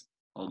locks.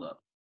 Hold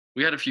up.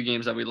 We had a few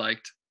games that we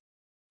liked.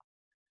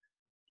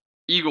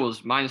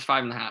 Eagles minus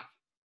 5.5.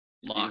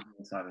 Lock.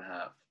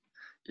 5.5.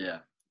 Yeah.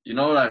 You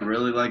know what I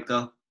really like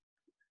though?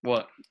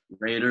 What?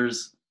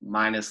 Raiders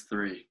minus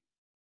 3.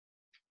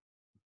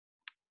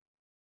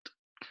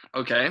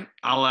 Okay,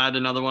 I'll add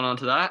another one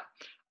onto that.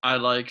 I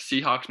like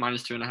Seahawks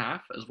minus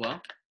 2.5 as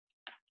well.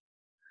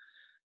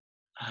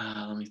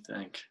 Let me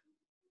think.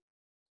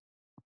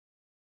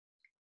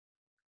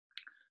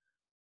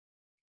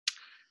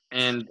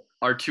 And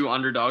our 2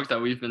 underdogs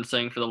that we've been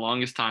saying for the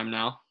longest time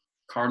now.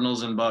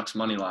 Cardinals and Bucks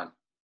money line.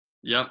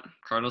 Yep,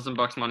 Cardinals and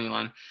Bucks money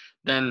line.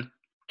 Then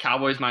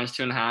Cowboys minus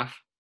 2.5.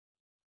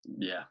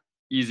 Yeah.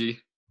 Easy.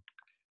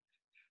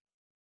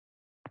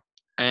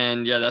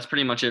 And yeah, that's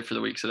pretty much it for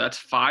the week. So that's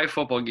 5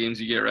 football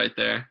games you get right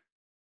there.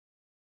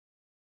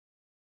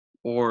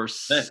 Or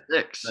 6.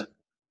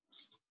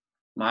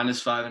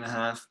 Minus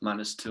 5.5,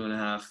 minus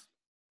 2.5.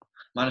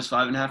 Minus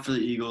 5.5 for the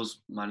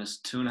Eagles, minus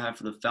 2.5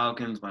 for the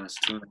Falcons, minus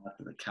 2.5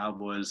 for the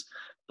Cowboys,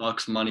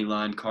 Bucks money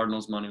line,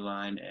 Cardinals money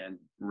line, and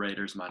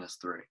Raiders minus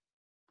 3.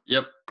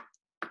 Yep.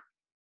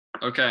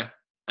 Okay.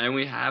 And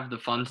we have the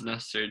funds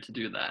necessary to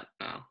do that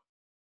now.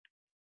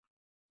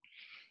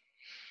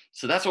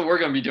 So that's what we're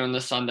going to be doing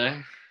this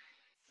Sunday.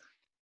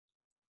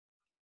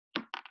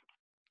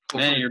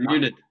 Man, you're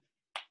muted.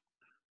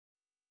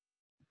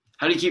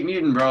 How do you keep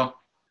muting, bro?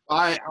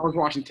 I was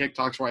watching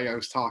TikToks while I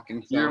was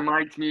talking. So. Your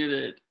mic's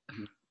muted.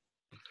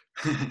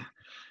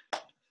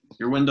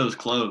 Your window's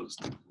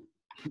closed.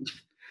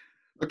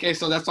 Okay,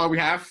 so that's all we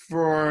have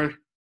for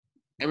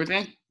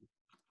everything?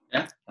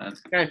 Yeah,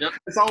 that's okay. Yep.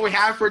 That's all we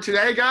have for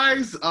today,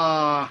 guys.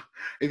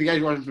 If you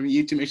guys want from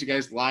YouTube, make sure you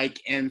guys like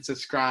and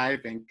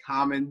subscribe and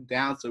comment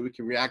down so we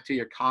can react to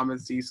your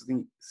comments, see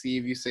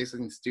if you say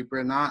something stupid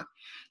or not.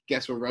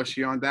 Guess we'll roast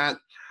you on that.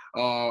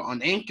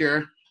 On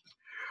Anchor,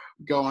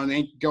 go on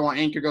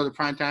Anchor, go to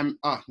Primetime.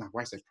 Oh, no,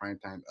 why did I say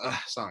Primetime?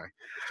 Sorry.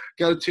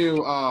 Go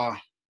to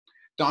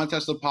Don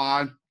Tesla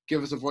Pod,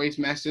 give us a voice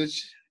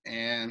message,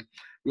 and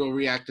we'll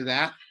react to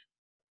that.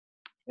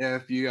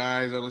 If you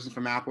guys are listening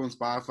from Apple and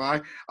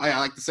Spotify, I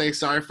like to say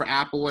sorry for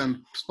Apple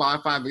and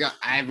Spotify.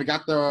 I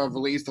forgot to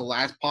release the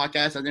last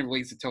podcast. I didn't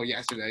release it till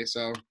yesterday,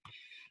 so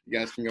you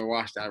guys can go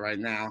watch that right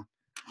now.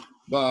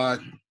 But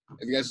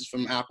if you guys are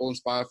from Apple and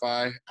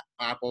Spotify,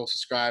 Apple,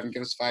 subscribe and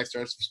give us 5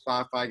 stars. For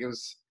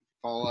Spotify,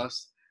 follow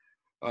us.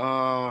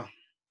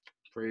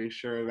 Pretty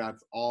sure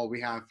that's all we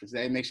have for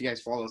today. Make sure you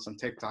guys follow us on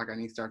TikTok. I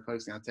need to start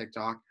posting on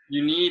TikTok.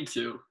 You need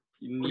to.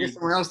 We'll get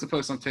someone else to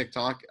post on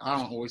TikTok. I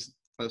don't always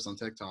post on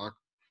TikTok.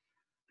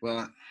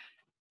 But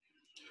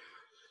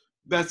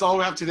that's all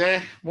we have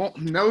today. Well,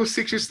 no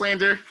Sixers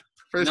slander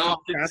for this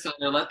podcast.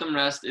 Let them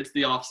rest. It's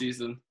the off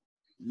season.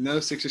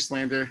 No Sixers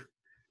slander.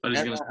 But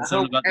he's going to say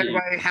something about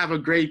everybody have a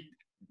great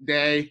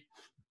day.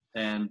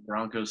 And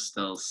Broncos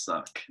still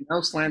suck. No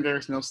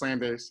slanders.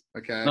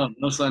 Okay.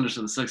 No slanders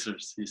to the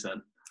Sixers, he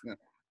said. Yeah.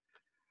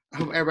 I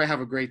hope everybody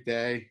have a great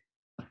day.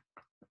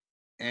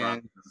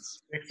 And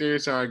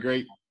Sixers are a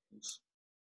great